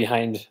story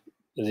behind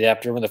the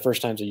adapter, one of the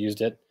first times I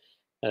used it,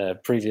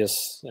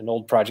 an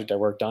old project I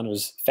worked on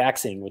was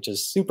faxing, which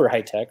is super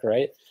high-tech,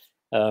 right?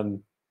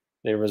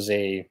 There was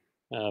a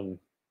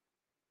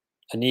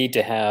need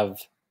to have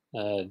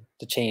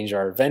to change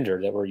our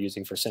vendor that we're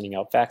using for sending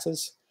out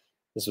faxes.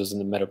 This was in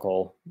the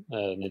medical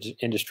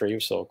industry,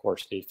 so of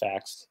course they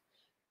faxed.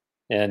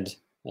 And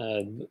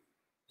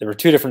there were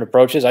two different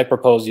approaches. I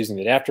proposed using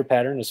the adapter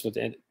pattern. This is what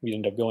we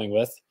ended up going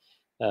with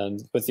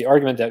the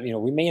argument that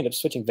we may end up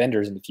switching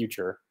vendors in the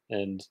future,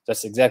 and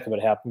that's exactly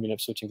what happened. We ended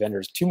up switching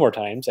vendors 2 more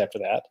times after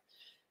that.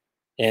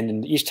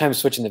 And each time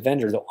switching the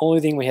vendor, the only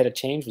thing we had to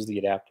change was the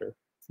adapter.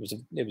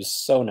 It was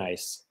so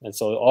nice. And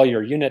so all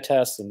your unit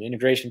tests and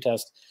integration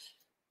tests,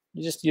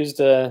 you just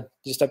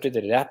updated the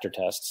adapter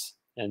tests,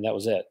 and that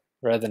was it.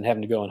 Rather than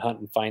having to go and hunt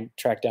and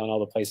track down all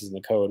the places in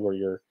the code where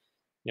you're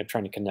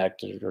trying to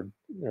connect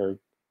or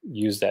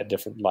use that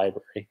different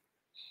library.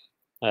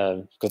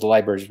 Because the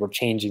libraries were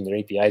changing, their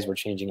APIs were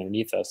changing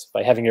underneath us.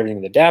 By having everything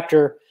in the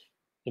adapter,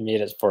 it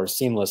made it for a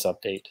seamless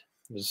update.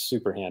 It was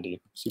super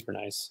handy, super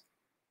nice.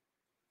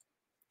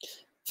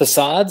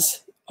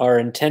 Facades are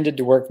intended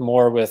to work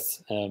more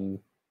with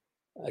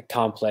a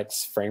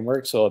complex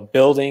framework. So a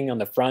building on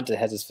the front that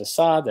has this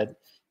facade that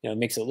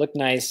makes it look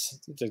nice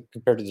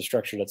compared to the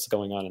structure that's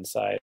going on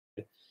inside.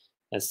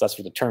 And so that's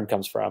where the term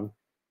comes from.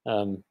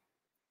 And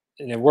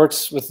it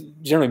works with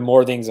generally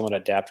more things than what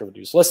an adapter would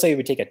do. So let's say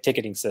we take a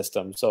ticketing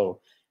system. So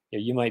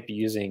you might be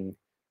using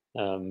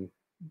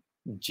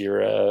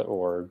Jira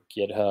or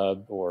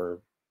GitHub or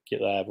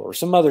GitLab or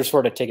some other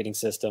sort of ticketing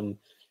system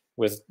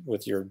with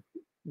your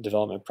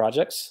development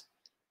projects.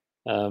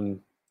 So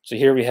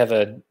here we have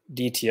a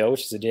DTO,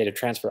 which is a data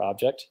transfer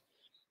object,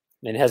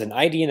 and it has an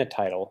ID and a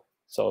title.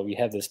 So we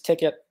have this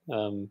ticket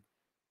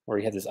where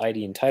you have this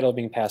ID and title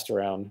being passed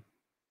around.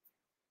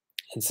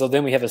 And so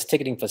then we have this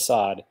ticketing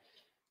facade.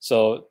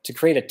 So to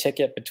create a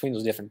ticket between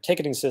those different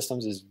ticketing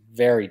systems is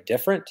very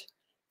different.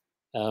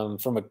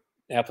 From an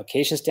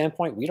application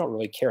standpoint, we don't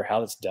really care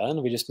how it's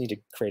done. We just need to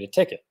create a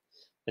ticket.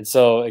 And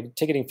so a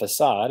ticketing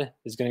facade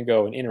is going to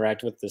go and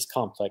interact with this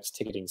complex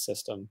ticketing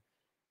system.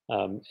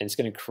 And it's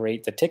going to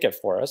create the ticket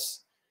for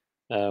us.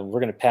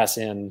 We're going to pass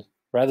in,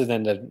 rather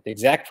than the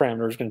exact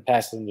parameters, we're going to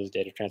pass in this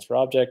data transfer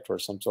object or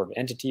some sort of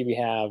entity we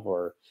have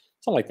or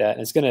something like that.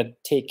 And it's going to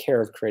take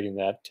care of creating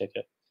that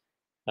ticket.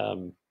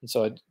 And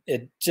so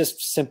it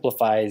just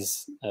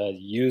simplifies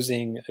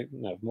using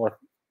a more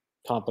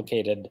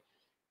complicated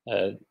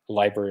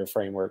library or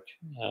framework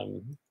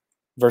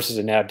versus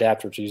an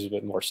adapter, which is a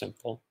bit more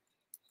simple.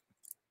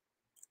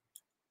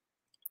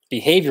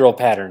 Behavioral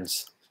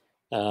patterns.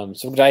 So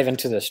we'll dive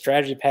into the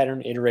strategy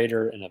pattern,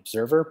 iterator, and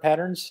observer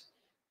patterns.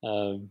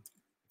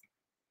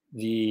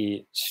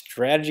 The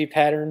strategy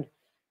pattern,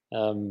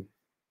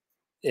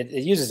 it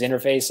uses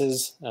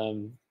interfaces,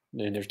 and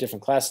there's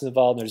different classes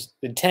involved. There's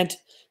intent.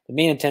 The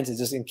main intent is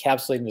just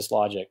encapsulating this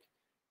logic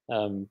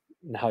and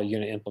how you're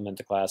going to implement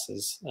the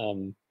classes.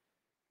 And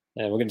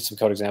we'll get into some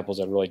code examples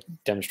that really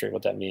demonstrate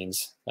what that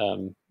means.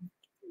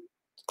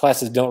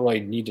 Classes don't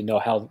really need to know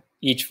how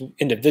each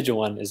individual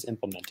one is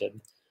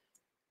implemented.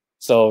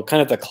 So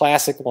kind of the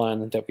classic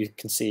one that we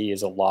can see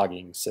is a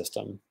logging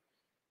system.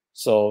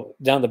 So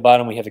down at the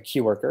bottom, we have a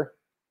queue worker.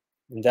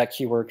 And that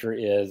queue worker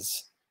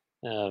is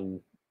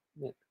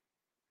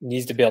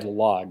needs to be able to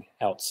log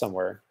out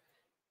somewhere.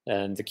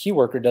 And the queue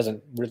worker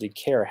doesn't really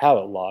care how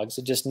it logs.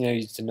 It just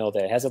needs to know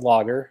that it has a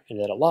logger and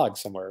that it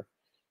logs somewhere.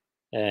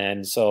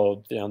 And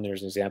so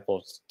there's an example.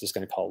 It's just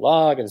going to call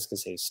log, and it's going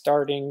to say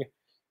starting,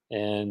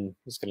 and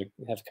it's going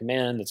to have a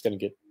command that's going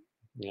to get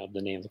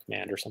the name of the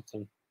command or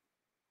something.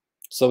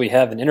 So we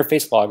have an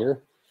interface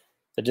logger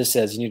that just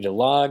says you need to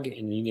log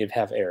and you need to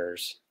have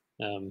errors,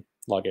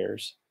 log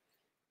errors.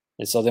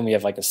 And so then we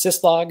have like a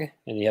syslog,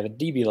 and you have a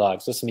DB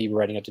log. So this is me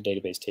writing out to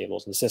database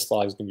tables, and the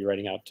syslog is going to be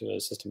writing out to a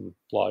system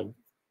log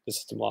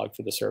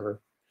for the server.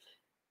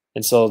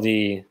 And so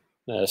the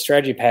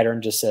strategy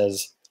pattern just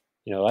says,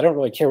 I don't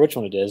really care which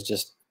one it is,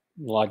 just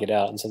log it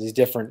out. And so these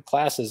different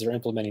classes are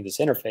implementing this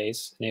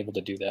interface and able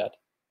to do that.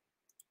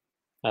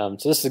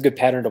 So this is a good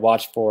pattern to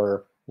watch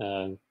for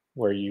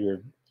where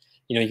you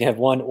can have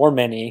one or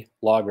many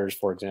loggers,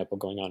 for example,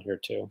 going on here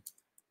too.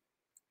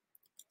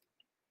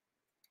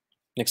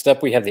 Next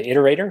up, we have the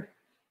iterator.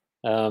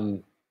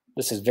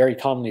 This is very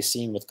commonly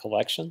seen with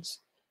collections.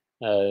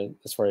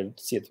 That's where I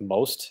see it the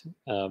most.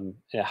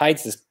 It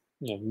hides this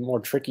more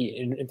tricky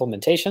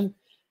implementation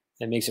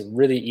and makes it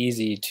really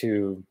easy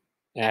to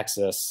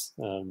access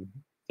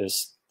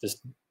this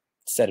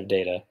set of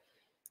data.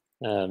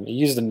 It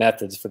uses the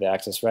methods for the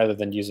access rather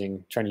than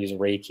trying to use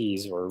array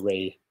keys or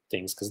array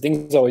things, because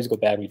things always go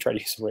bad when you try to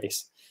use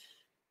arrays.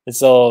 And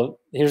so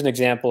here's an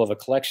example of a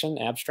collection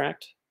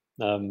abstract,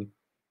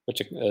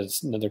 which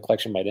another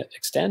collection might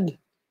extend,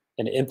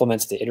 and it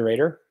implements the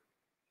iterator.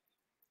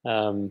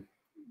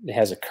 It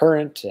has a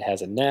current, it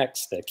has a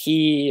next, a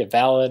key, a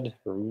valid,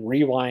 a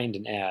rewind,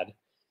 and add.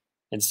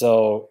 And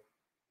so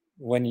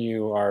when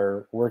you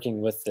are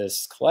working with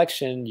this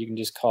collection, you can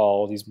just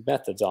call these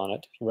methods on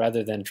it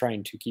rather than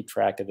trying to keep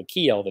track of the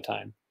key all the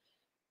time.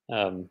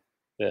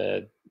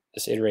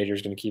 This iterator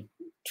is going to keep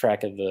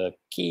track of the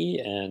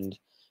key and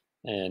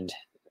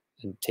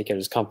take care of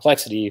this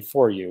complexity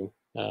for you.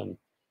 Then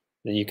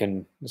you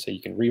can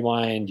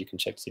rewind, you can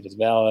check to see if it's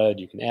valid,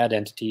 you can add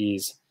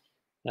entities,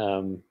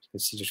 you can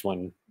see just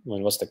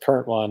what's the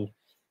current one.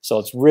 So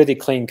it's really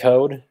clean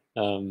code.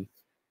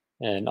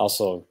 And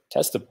also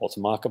testable, it's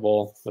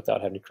mockable without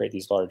having to create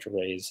these large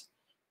arrays.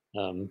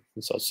 And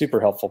so it's a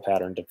super helpful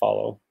pattern to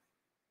follow.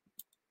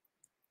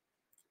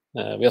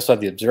 We also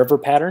have the observer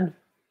pattern.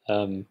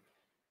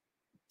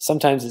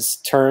 Sometimes it's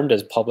termed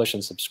as publish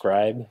and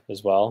subscribe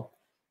as well.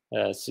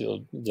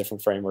 So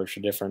different frameworks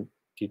or different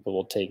people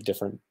will take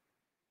different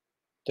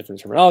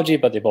terminology,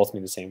 but they both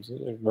mean the same,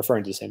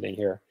 referring to the same thing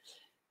here.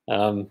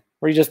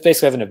 Where you just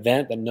basically have an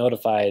event that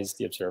notifies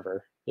the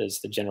observer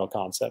is the general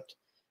concept.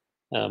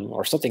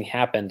 Or something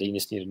happened, you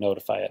just need to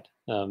notify it.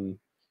 And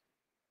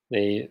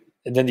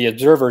then the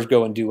observers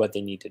go and do what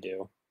they need to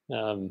do.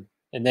 And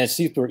then it's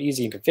super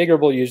easy and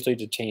configurable usually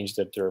to change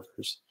the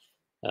observers.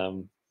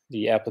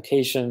 The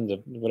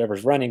application,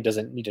 whatever's running,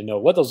 doesn't need to know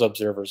what those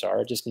observers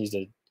are. It just needs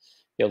to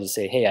be able to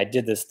say, hey, I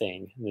did this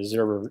thing. And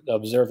the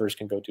observers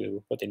can go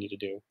do what they need to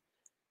do.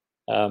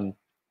 So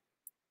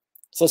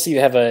let's say you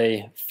have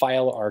a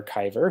file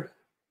archiver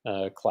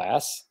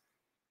class,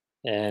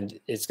 and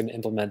it's going to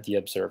implement the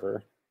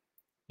observer.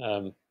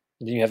 Then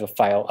you have a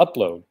file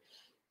upload.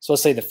 So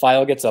let's say the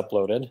file gets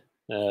uploaded.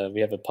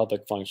 We have a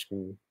public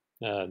function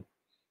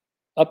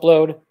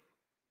upload.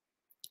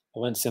 I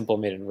went simple,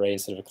 made an array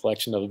instead of a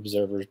collection of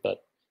observers,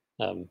 but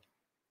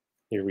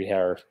here we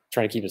are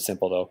trying to keep it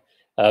simple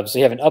though. So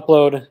you have an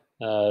upload.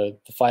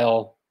 The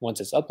file, once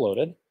it's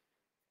uploaded,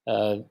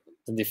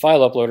 then the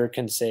file uploader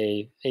can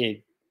say,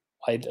 hey,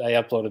 I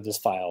uploaded this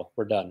file.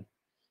 We're done.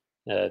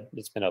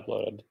 It's been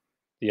uploaded.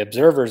 The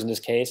observers in this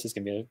case is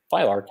going to be a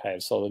file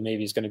archive. So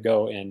maybe it's going to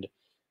go and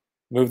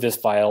move this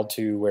file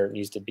to where it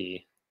needs to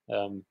be.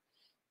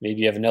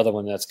 Maybe you have another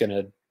one that's going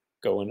to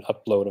go and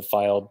upload a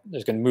file.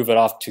 It's going to move it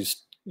off to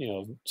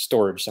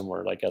storage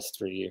somewhere like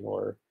S3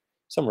 or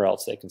somewhere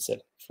else they can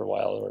sit for a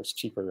while, or it's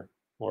cheaper.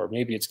 Or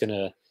maybe it's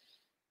going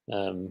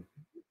to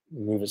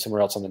move it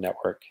somewhere else on the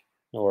network.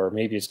 Or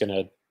maybe it's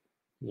going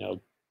to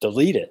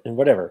delete it and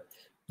whatever.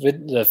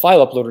 The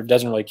file uploader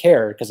doesn't really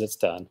care because it's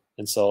done.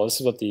 And so this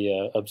is what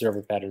the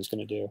observer pattern is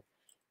going to do.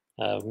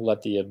 We'll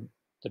let the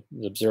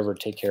observer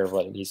take care of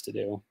what it needs to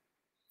do.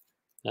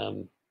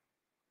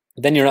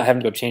 Then you're not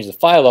having to go change the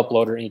file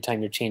uploader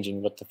anytime you're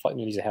changing what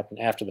needs to happen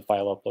after the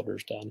file uploader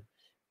is done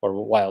or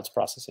while it's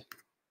processing.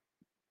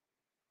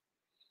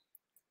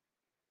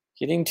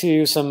 Getting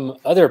to some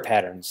other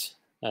patterns.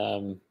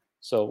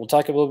 So we'll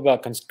talk a little bit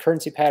about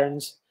concurrency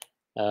patterns,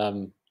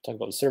 talk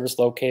about the service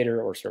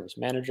locator or service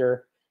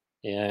manager,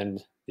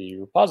 and the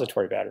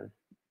repository pattern.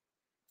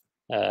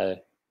 I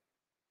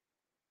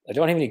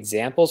don't have any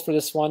examples for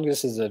this one.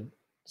 This is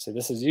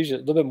usually a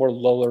little bit more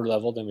lower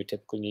level than we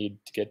typically need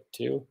to get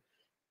to.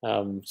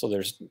 So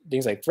there's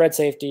things like thread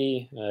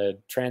safety,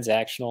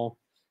 transactional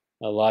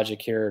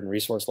logic here, and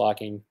resource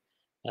locking.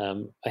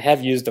 I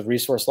have used the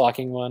resource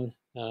locking one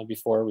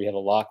before. We have a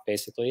lock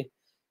basically,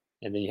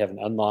 and then you have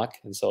an unlock,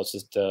 and so it's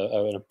just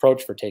an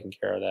approach for taking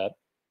care of that.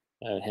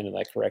 Handle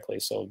that correctly.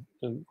 So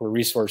a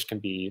resource can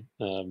be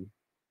a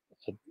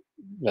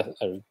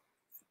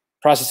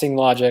processing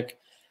logic,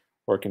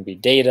 or it can be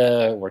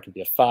data, or it can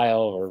be a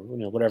file, or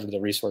whatever the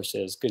resource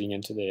is, getting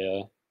into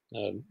the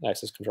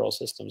access control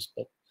systems.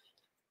 But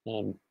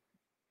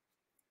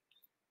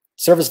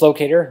service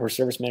locator or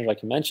service manager,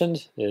 like you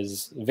mentioned,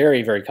 is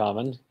very, very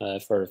common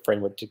for a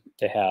framework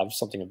to have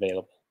something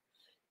available.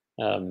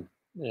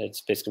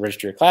 It's basically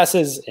register your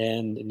classes,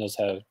 and it knows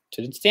how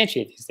to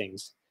instantiate these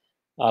things.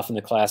 Often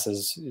the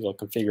classes, you'll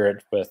configure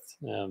it with,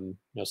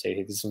 say,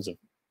 hey, this one's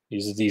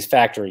uses these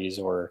factories,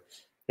 or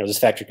this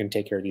factory can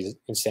take care of these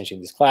instantiating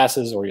these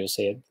classes, or you'll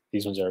say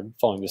these ones are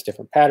following this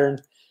different pattern,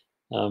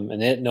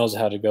 and it knows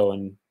how to go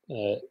and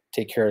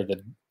take care of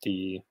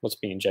what's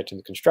being injected in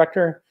the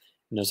constructor.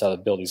 It knows how to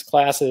build these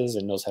classes,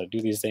 and knows how to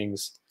do these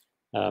things.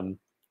 Then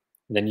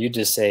you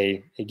just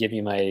say, hey, give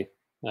me my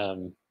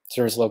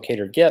service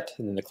locator get,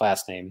 and then the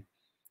class name,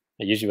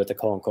 usually with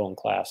the :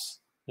 class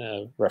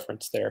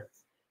reference there.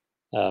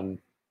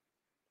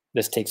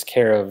 This takes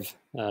care of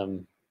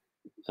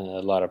a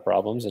lot of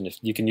problems. And if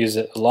you can use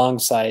it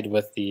alongside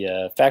with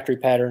the factory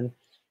pattern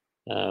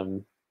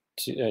and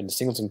the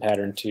singleton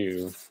pattern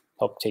to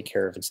help take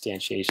care of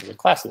instantiation of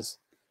classes.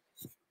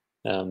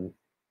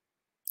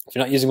 If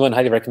you're not using one, I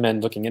highly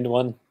recommend looking into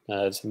one.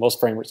 So most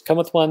frameworks come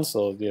with one,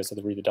 so you have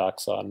to read the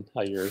docs on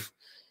how your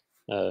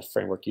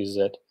framework uses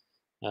it,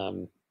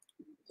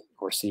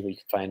 or see what you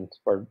can find.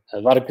 Or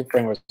a lot of good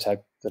frameworks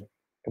have the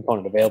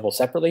component available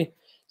separately,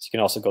 so you can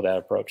also go that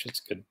approach.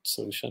 It's a good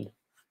solution.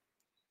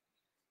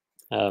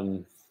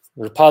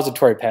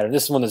 Repository pattern.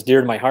 This is one that's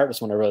dear to my heart.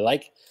 This one I really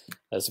like.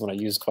 This is one I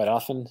use quite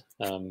often.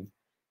 And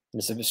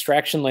it's an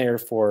abstraction layer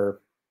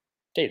for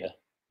data.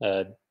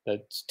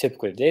 That's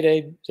typically a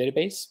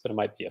database, but it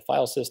might be a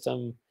file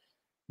system,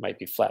 might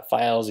be flat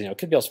files. It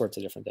could be all sorts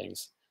of different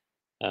things.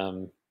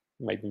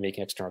 Might be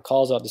making external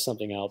calls out to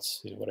something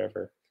else,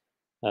 whatever.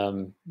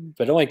 But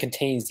it only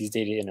contains these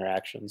data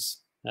interactions,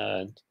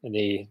 and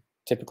they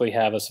typically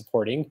have a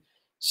supporting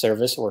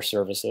service or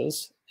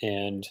services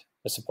and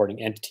a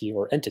supporting entity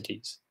or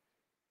entities.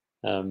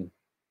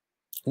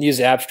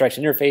 Use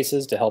abstraction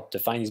interfaces to help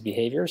define these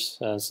behaviors,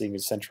 so you can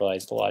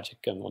centralize the logic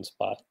in one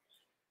spot.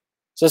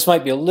 So this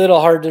might be a little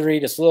hard to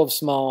read. It's a little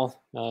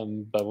small,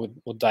 but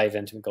we'll dive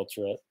into and go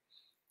through it.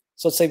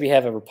 So let's say we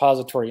have a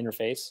repository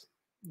interface.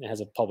 It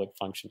has a public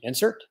function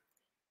insert,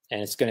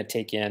 and it's going to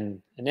take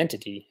in an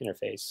entity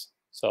interface.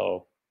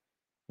 So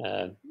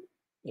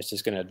it's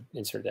just going to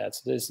insert that.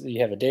 So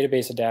you have a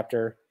database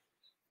adapter.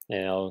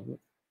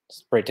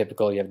 It's pretty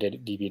typical. You have a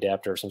DB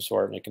adapter of some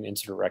sort, and it can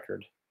insert a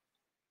record.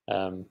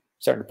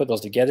 Starting to put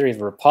those together, you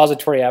have a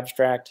repository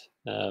abstract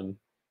that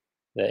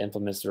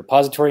implements the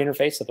repository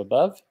interface up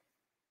above.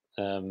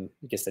 It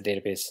gets the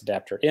database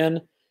adapter in,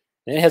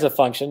 and it has a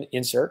function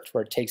insert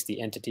where it takes the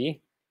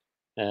entity,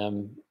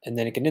 and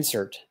then it can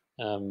insert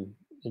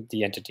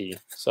the entity.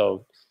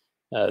 So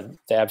the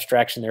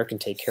abstraction there can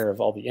take care of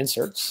all the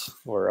inserts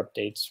or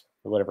updates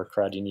or whatever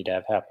crud you need to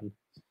have happen.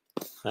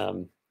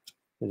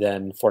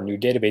 Then for a new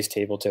database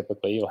table,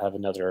 typically you'll have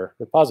another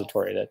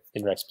repository that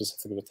interacts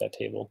specifically with that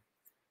table.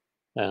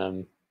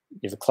 You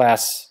have a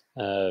class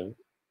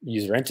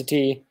user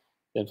entity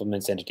that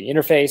implements entity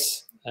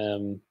interface.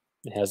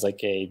 It has like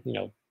a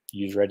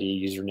user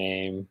ID,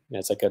 username.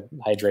 It's like a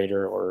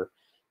hydrator or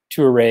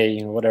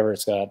toArray, whatever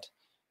it's got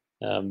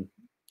to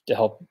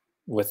help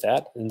with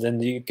that. And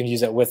then you can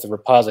use that with the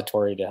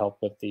repository to help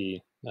with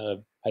the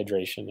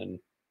hydration and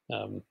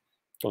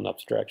going up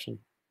the direction.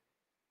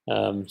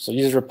 So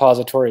user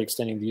repository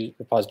extending the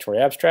repository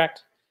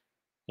abstract,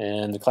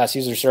 and the class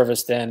user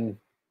service then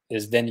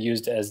is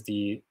used as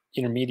the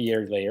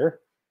intermediary layer.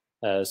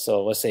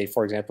 So let's say,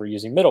 for example, we're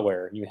using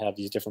middleware, and you have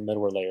these different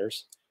middleware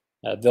layers.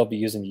 They'll be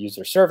using the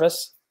user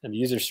service, and the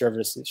user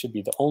service should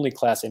be the only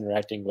class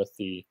interacting with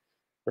the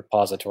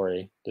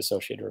repository, the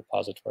associated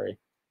repository.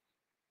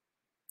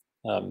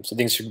 So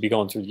things should be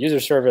going through the user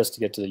service to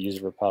get to the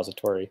user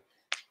repository,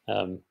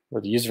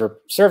 where the user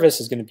service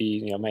is going to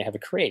be, might have a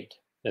create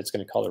that's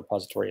going to call the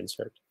repository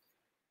insert.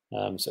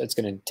 So it's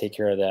going to take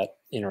care of that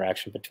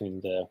interaction between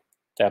the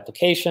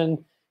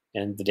application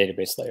and the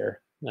database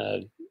layer,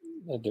 the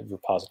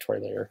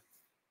repository layer.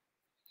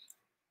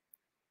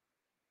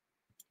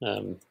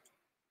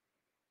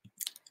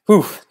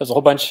 There's a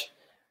whole bunch.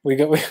 We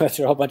went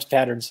through a whole bunch of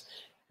patterns,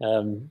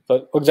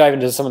 but we'll dive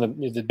into some of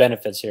the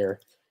benefits here.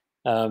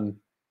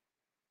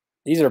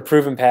 These are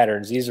proven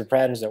patterns. These are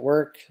patterns that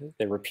work.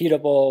 They're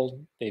repeatable.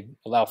 They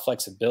allow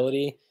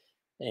flexibility,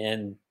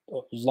 and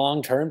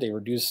long term, they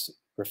reduce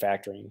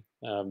refactoring.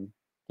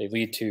 They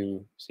lead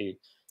to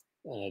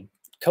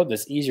code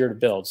that's easier to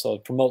build. So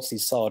it promotes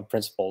these solid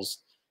principles.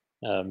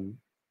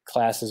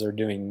 Classes are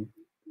doing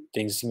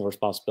things single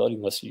responsibility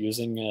unless you're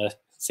using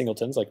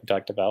singletons, like we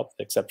talked about,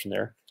 the exception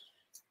there.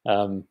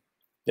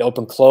 The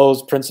open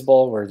close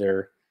principle, where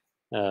they're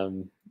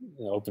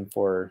open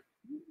for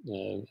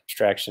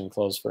abstraction,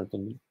 close for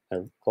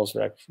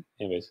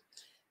anyways.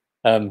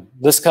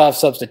 Liskov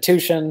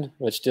substitution,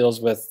 which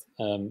deals with,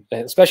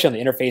 especially on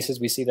the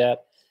interfaces, we see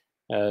that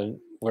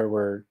where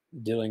we're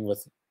dealing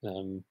with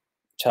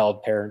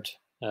child parent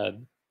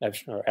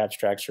or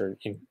abstracts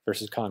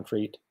versus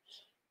concrete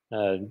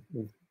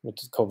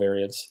with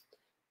covariates.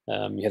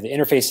 You have the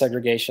interface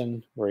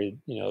segregation, where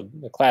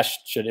the class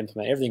should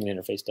implement everything an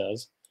interface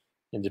does,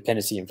 and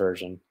dependency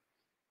inversion.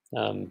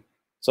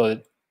 So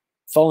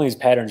following these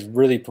patterns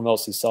really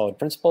promotes these solid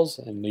principles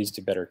and leads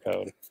to better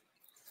code.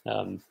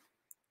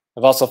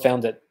 I've also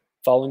found that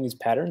following these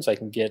patterns, I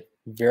can get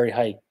very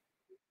high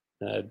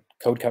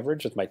code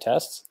coverage with my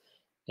tests,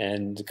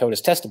 and the code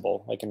is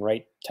testable. I can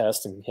write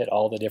tests and hit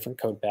all the different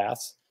code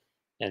paths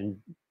and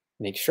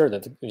make sure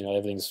that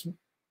everything's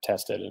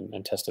tested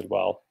and tested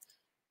well.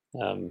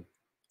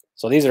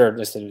 So these are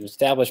just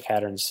established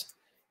patterns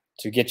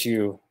to get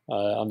you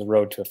on the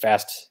road to a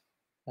fast,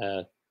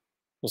 we'll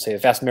say a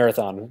fast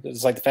marathon.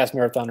 It's like the fast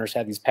marathoners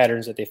have these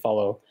patterns that they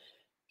follow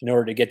in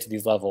order to get to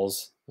these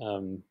levels.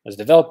 As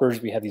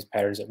developers, we have these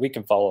patterns that we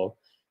can follow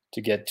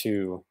to get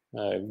to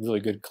really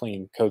good,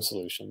 clean code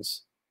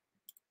solutions.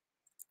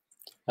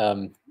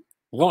 We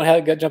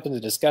won't jump into the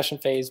discussion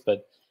phase,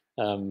 but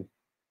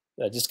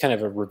just kind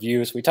of a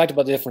review. So we talked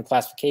about the different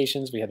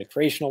classifications. We had the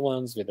creational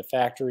ones, we had the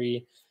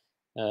factory,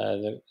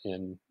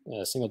 and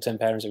singleton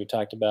patterns that we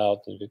talked about.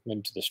 We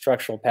went to the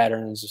structural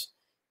patterns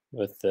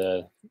with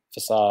the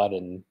facade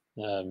and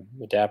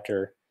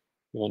adapter.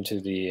 We went to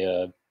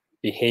the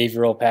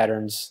behavioral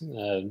patterns,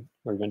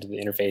 where we went to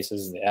the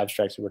interfaces and the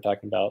abstracts we were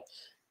talking about.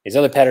 These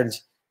other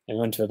patterns, and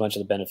we went to a bunch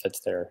of the benefits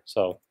there.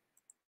 So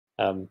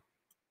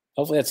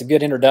hopefully that's a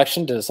good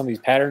introduction to some of these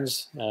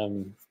patterns.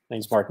 My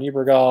name's Mark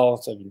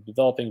Niebergall. So I've been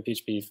developing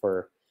PHP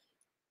for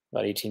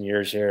about 18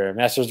 years here.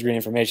 Master's degree in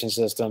information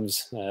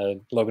systems.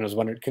 Logan was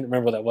wondering, couldn't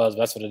remember what that was, but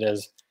that's what it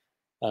is.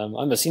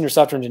 I'm a senior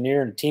software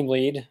engineer and team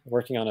lead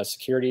working on a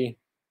security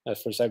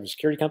for a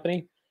cybersecurity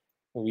company.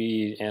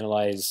 We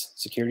analyze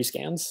security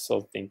scans,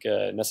 so think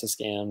Nessus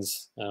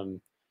scans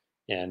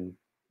and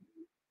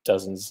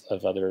dozens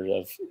of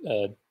other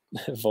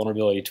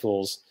vulnerability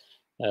tools,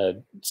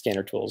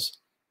 scanner tools,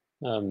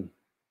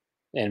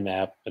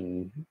 Nmap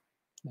and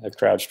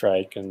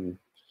CrowdStrike, and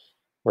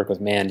work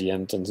with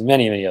Mandiant and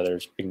many, many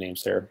others, big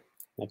names there.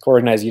 I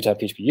co-organize Utah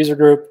PHP user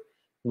group.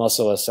 I'm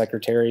also a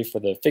secretary for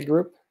the FIG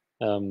group.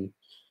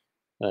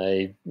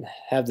 I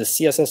have the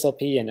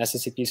CSSLP and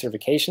SSCP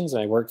certifications,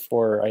 and I work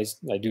for, I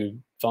do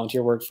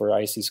volunteer work for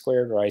IC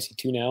Squared or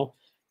IC2 now.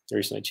 They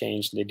recently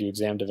changed, and they do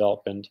exam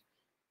development,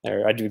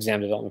 or I do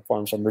exam development for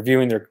them. So I'm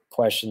reviewing their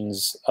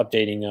questions,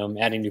 updating them,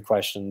 adding new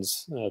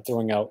questions,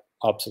 throwing out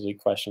obsolete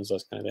questions,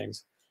 those kind of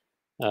things.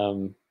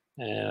 And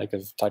like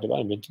I've talked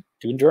about, I'm do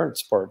endurance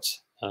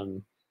sports.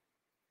 Let's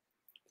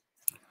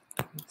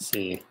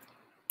see.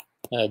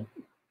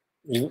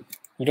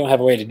 We don't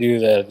have a way to do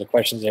the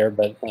questions there,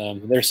 but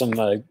there's some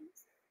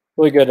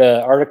really good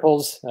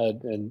articles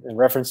and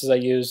references I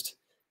used.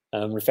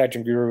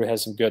 Refactoring Guru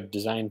has some good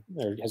design,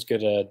 or has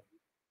good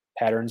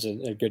patterns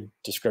and good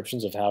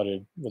descriptions of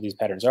what these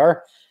patterns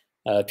are.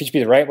 PHP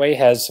the Right Way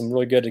has some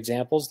really good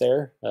examples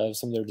there of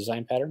some of their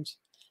design patterns.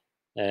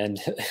 And,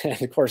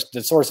 and of course,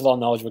 the source of all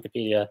knowledge,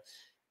 Wikipedia,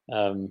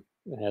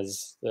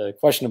 has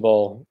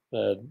questionable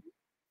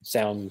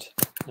sound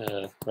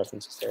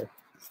references there.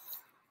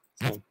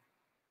 So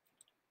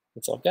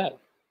that's all I've got.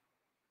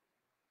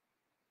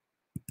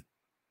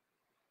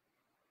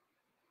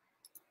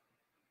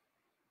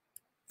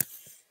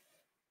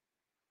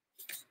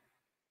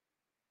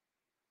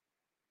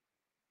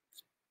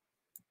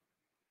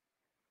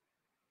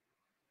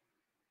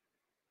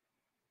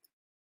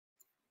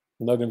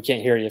 Logan,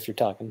 can't hear you if you're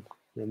talking.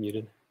 You're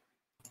muted.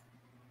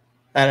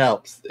 That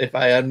helps if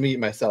I unmute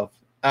myself.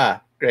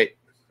 Ah, great.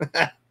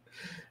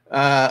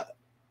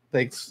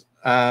 Thanks.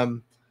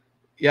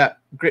 Yeah,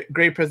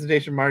 great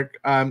presentation, Mark.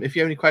 If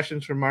you have any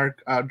questions for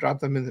Mark, drop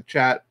them in the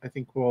chat. I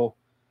think we'll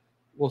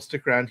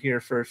stick around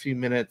here for a few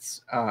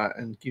minutes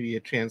and give you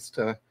a chance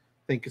to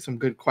think of some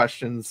good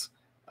questions.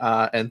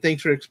 And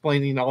thanks for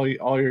explaining all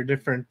your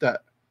different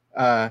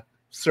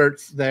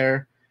certs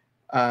there.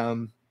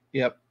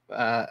 Yep.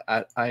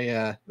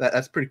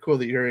 That's pretty cool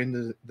that you're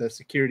into the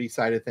security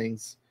side of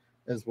things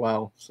as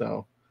well.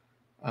 So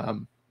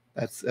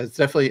that's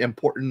definitely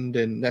important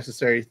and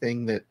necessary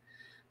thing that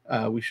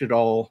we should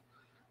all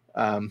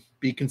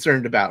be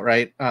concerned about,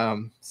 right? I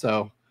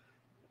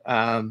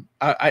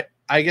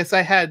guess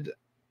I had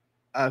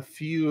a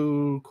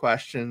few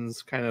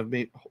questions, kind of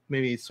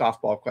maybe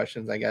softball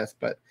questions, I guess,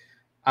 but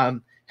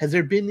has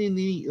there been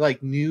any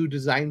like new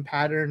design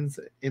patterns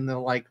in the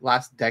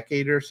last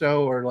decade or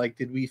so, or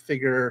did we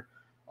figure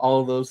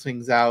all of those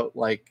things out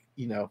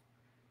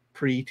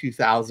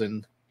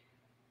pre-2000?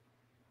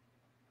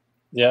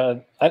 Yeah,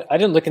 I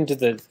didn't look into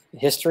the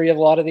history of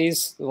a lot of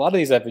these. A lot of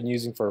these I've been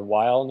using for a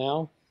while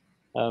now.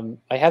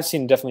 I have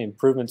seen definitely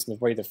improvements in the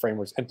way the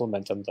frameworks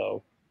implement them,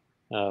 though.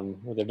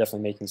 Where they're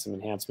definitely making some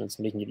enhancements,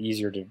 making it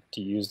easier to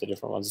use the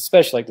different ones,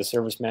 especially like the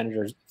service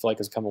manager. I feel like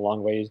has come a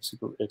long way,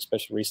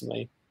 especially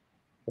recently,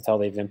 with how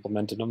they've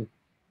implemented them.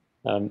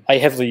 I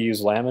heavily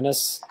use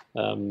Laminus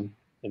and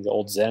the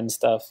old Zen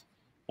stuff,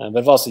 but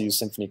I've also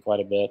used Symfony quite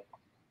a bit.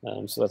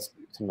 So that's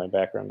kind of my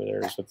background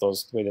there, is with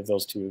the way that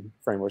those two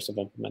frameworks have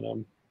implemented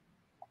them.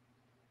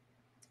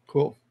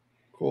 Cool.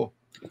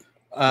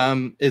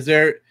 Is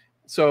there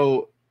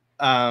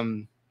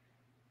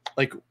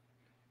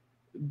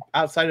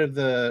outside of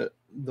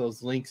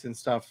those links and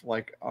stuff,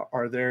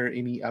 are there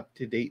any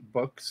up-to-date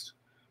books,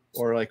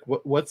 or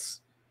what's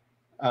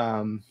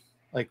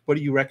what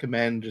do you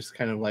recommend? Just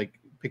kind of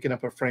picking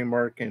up a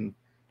framework and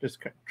just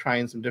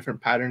trying some different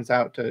patterns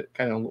out to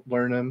kind of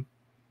learn them.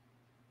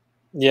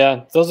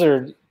 Yeah, those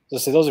are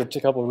a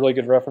couple of really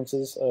good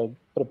references.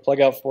 Put a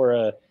plug out for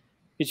a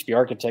PHP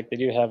Architect. They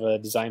do have a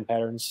design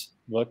patterns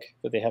book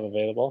that they have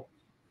available.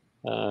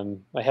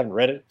 I haven't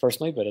read it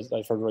personally, but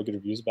I've heard really good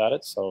reviews about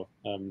it. So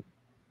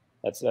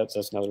that's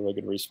another really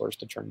good resource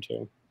to turn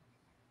to.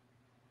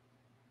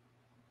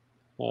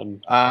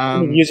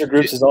 User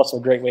groups is also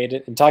a great way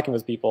to, in talking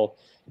with people.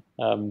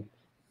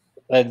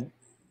 The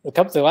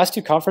last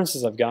two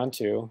conferences I've gone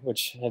to,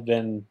 which have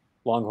been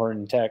Longhorn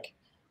and Tech,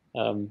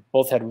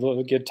 both had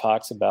really good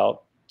talks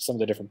about some of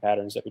the different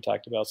patterns that we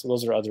talked about. So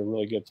those are other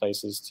really good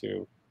places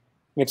to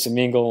mix and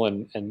mingle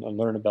and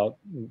learn about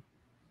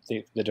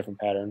the different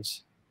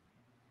patterns.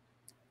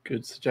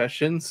 Good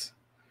suggestions.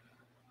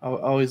 I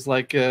always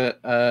like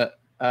a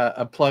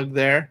plug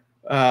there.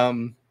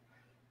 I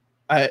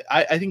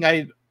think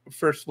I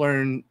first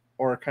learned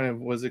or kind of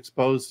was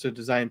exposed to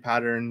design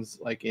patterns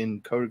like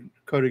in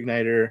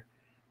CodeIgniter,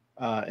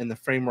 and the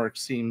framework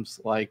seems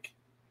like,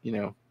 you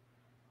know,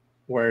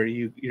 where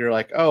you're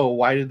like, oh,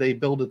 why did they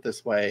build it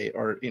this way?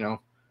 Or, you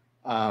know,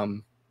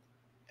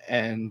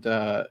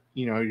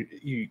 you know,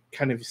 you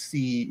kind of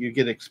see, you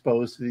get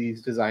exposed to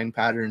these design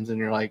patterns and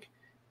you're like,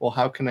 well,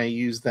 how can I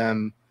use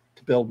them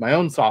to build my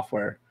own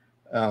software?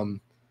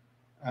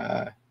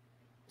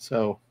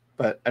 So,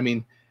 but I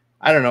mean,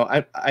 I don't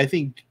know. I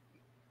think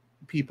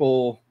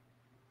people,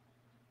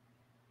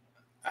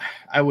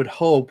 I would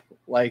hope,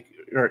 like,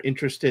 are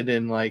interested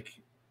in like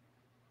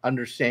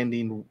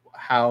understanding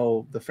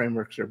how the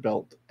frameworks are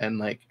built and,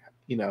 like,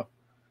 you know,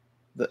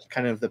 the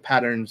kind of the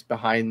patterns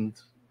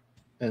behind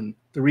and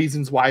the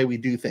reasons why we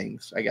do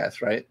things, I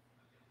guess, right?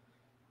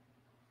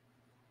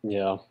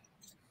 Yeah.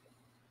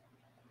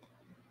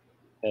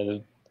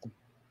 The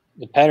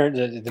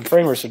pattern, the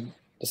frameworks,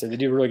 they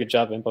do a really good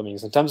job of implementing.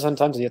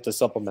 Sometimes you have to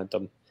supplement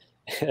them,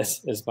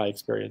 is my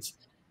experience.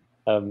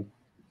 I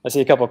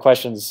see a couple of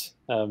questions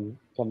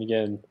coming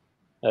in.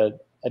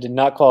 I did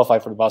not qualify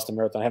for the Boston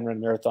Marathon. I haven't run a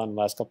marathon in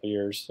the last couple of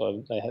years,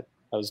 so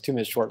I was 2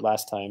 minutes short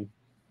last time.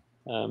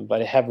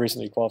 But I have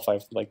recently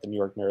qualified for like the New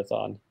York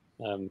Marathon.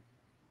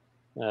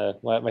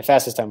 My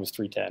fastest time was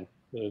 3:10.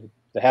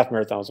 The half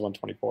marathon was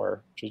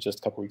 1:24, which was just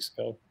a couple weeks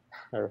ago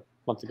or a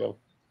month ago.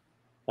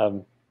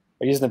 I'm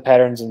using the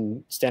patterns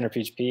in standard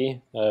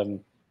PHP.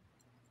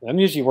 I'm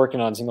usually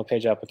working on single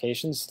page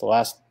applications. The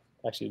last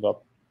actually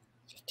about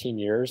 15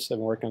 years I've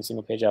been working on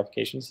single page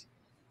applications.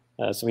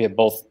 So we have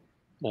both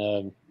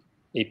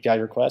API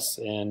requests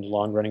and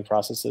long running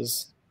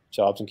processes,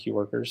 jobs and queue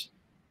workers.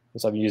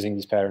 And so I'm using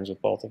these patterns with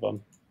both of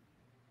them.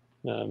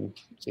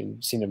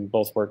 Seen them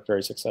both work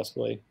very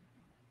successfully,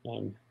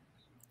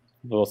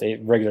 both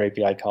regular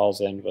API calls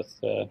and with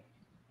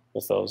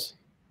those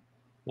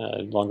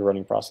longer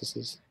running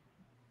processes.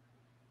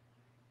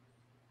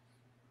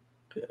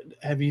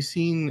 Have you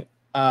seen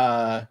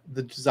the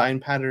design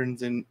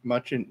patterns in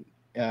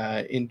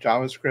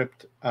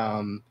JavaScript?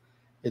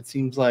 It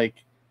seems like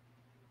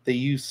they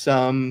use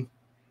some,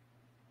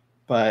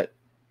 but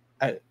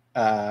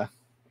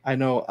I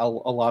know a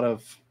lot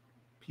of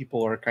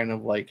people are kind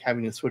of like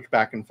having to switch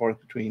back and forth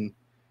between,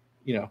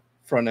 you know,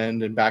 front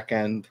end and back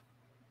end.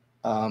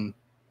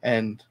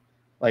 And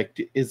like,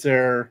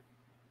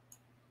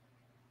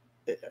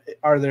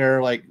 are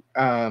there like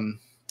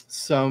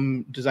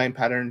some design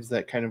patterns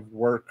that kind of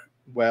work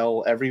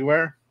well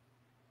everywhere?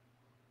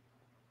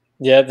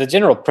 Yeah, the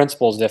general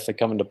principles definitely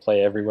come into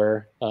play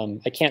everywhere.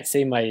 I can't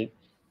say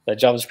that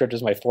JavaScript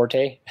is my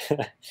forte.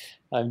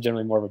 I'm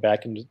generally more of a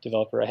backend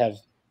developer. I have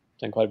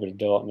done quite a bit of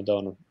development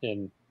done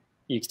in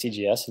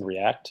EXTJS and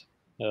React,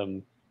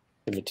 in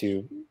the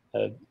two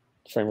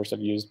frameworks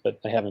I've used, but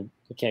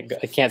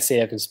I can't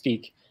say I can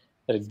speak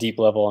at a deep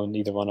level on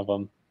either one of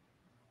them.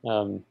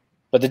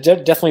 But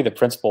definitely the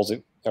principles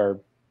are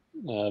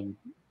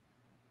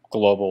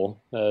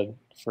global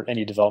for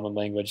any development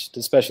language,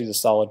 especially the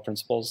solid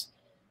principles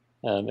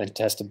and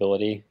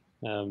testability.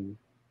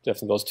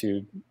 Definitely those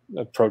two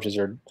approaches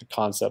or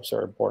concepts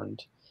are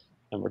important,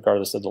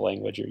 regardless of the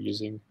language you're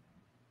using.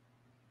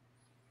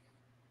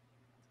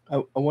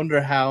 I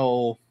wonder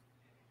how,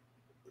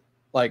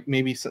 like,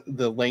 maybe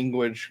the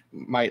language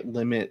might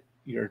limit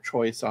your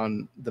choice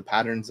on the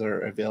patterns that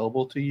are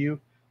available to you,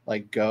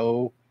 like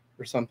Go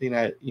or something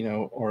that, you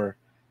know, or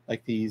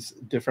like these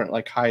different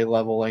like high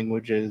level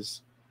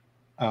languages.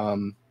 Have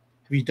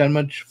you done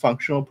much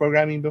functional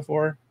programming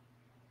before?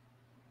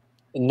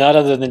 Not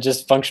other than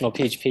just functional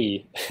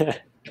PHP.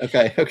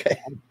 Okay.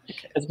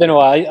 It's been a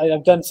while.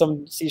 I've done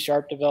some C#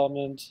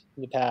 development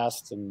in the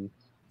past and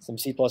some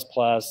C++,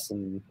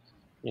 and,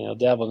 you know,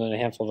 dabbled in a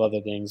handful of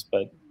other things,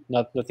 but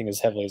nothing as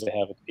heavily as I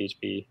have with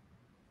PHP.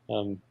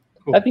 Cool.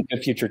 That'd be a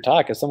good future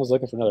talk. If someone's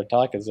looking for another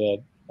talk, is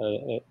a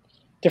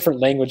different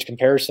language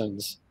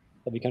comparisons.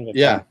 That'd be kind of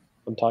a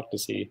fun talk to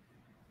see.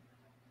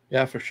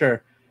 Yeah, for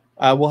sure.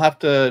 We'll have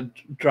to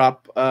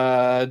drop.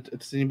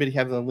 Does anybody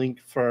have the link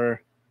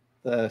for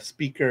the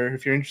speaker?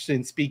 If you're interested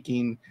in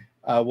speaking,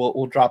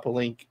 we'll drop a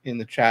link in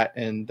the chat,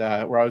 and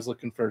we're always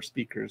looking for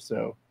speakers.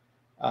 So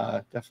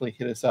definitely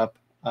hit us up.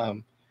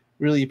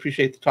 Really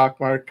appreciate the talk,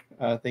 Mark.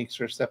 Thanks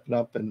for stepping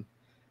up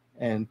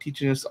and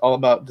teaching us all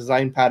about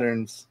design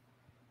patterns.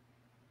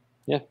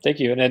 Yeah, thank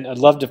you. And I'd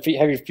love to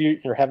have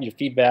your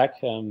feedback.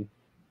 You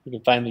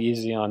can find me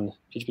easily on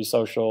PHP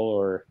Social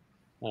or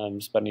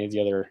just about any of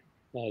the other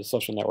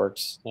social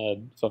networks.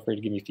 Feel free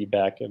to give me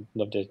feedback. I'd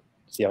love to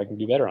see how I can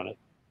do better on it.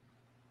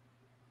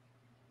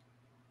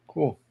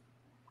 Cool.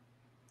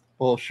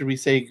 Well, should we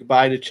say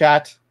goodbye to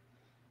chat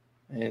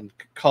and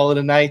call it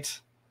a night?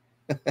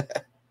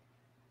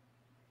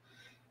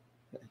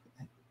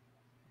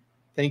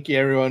 Thank you,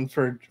 everyone,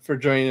 for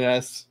joining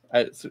us.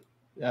 It's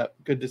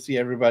good to see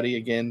everybody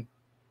again.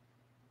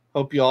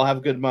 Hope you all have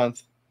a good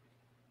month.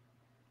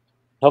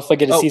 hopefully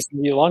get to see some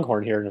of you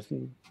Longhorn here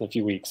in a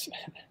few weeks.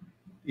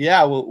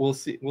 Yeah, we'll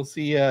see. We'll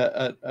see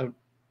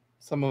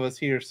some of us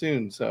here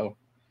soon. So,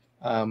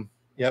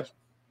 yep.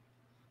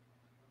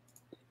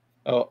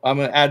 Oh, I'm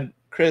gonna add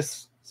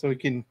Chris so we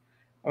can.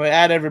 I'm gonna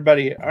add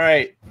everybody. All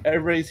right,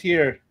 everybody's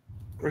here.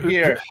 We're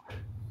here.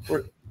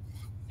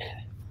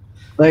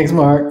 Thanks,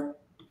 Mark.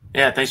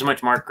 Yeah, thanks so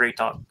much, Mark. Great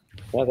talk.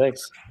 Yeah,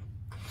 thanks.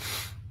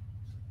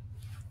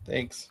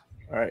 Thanks.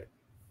 All right.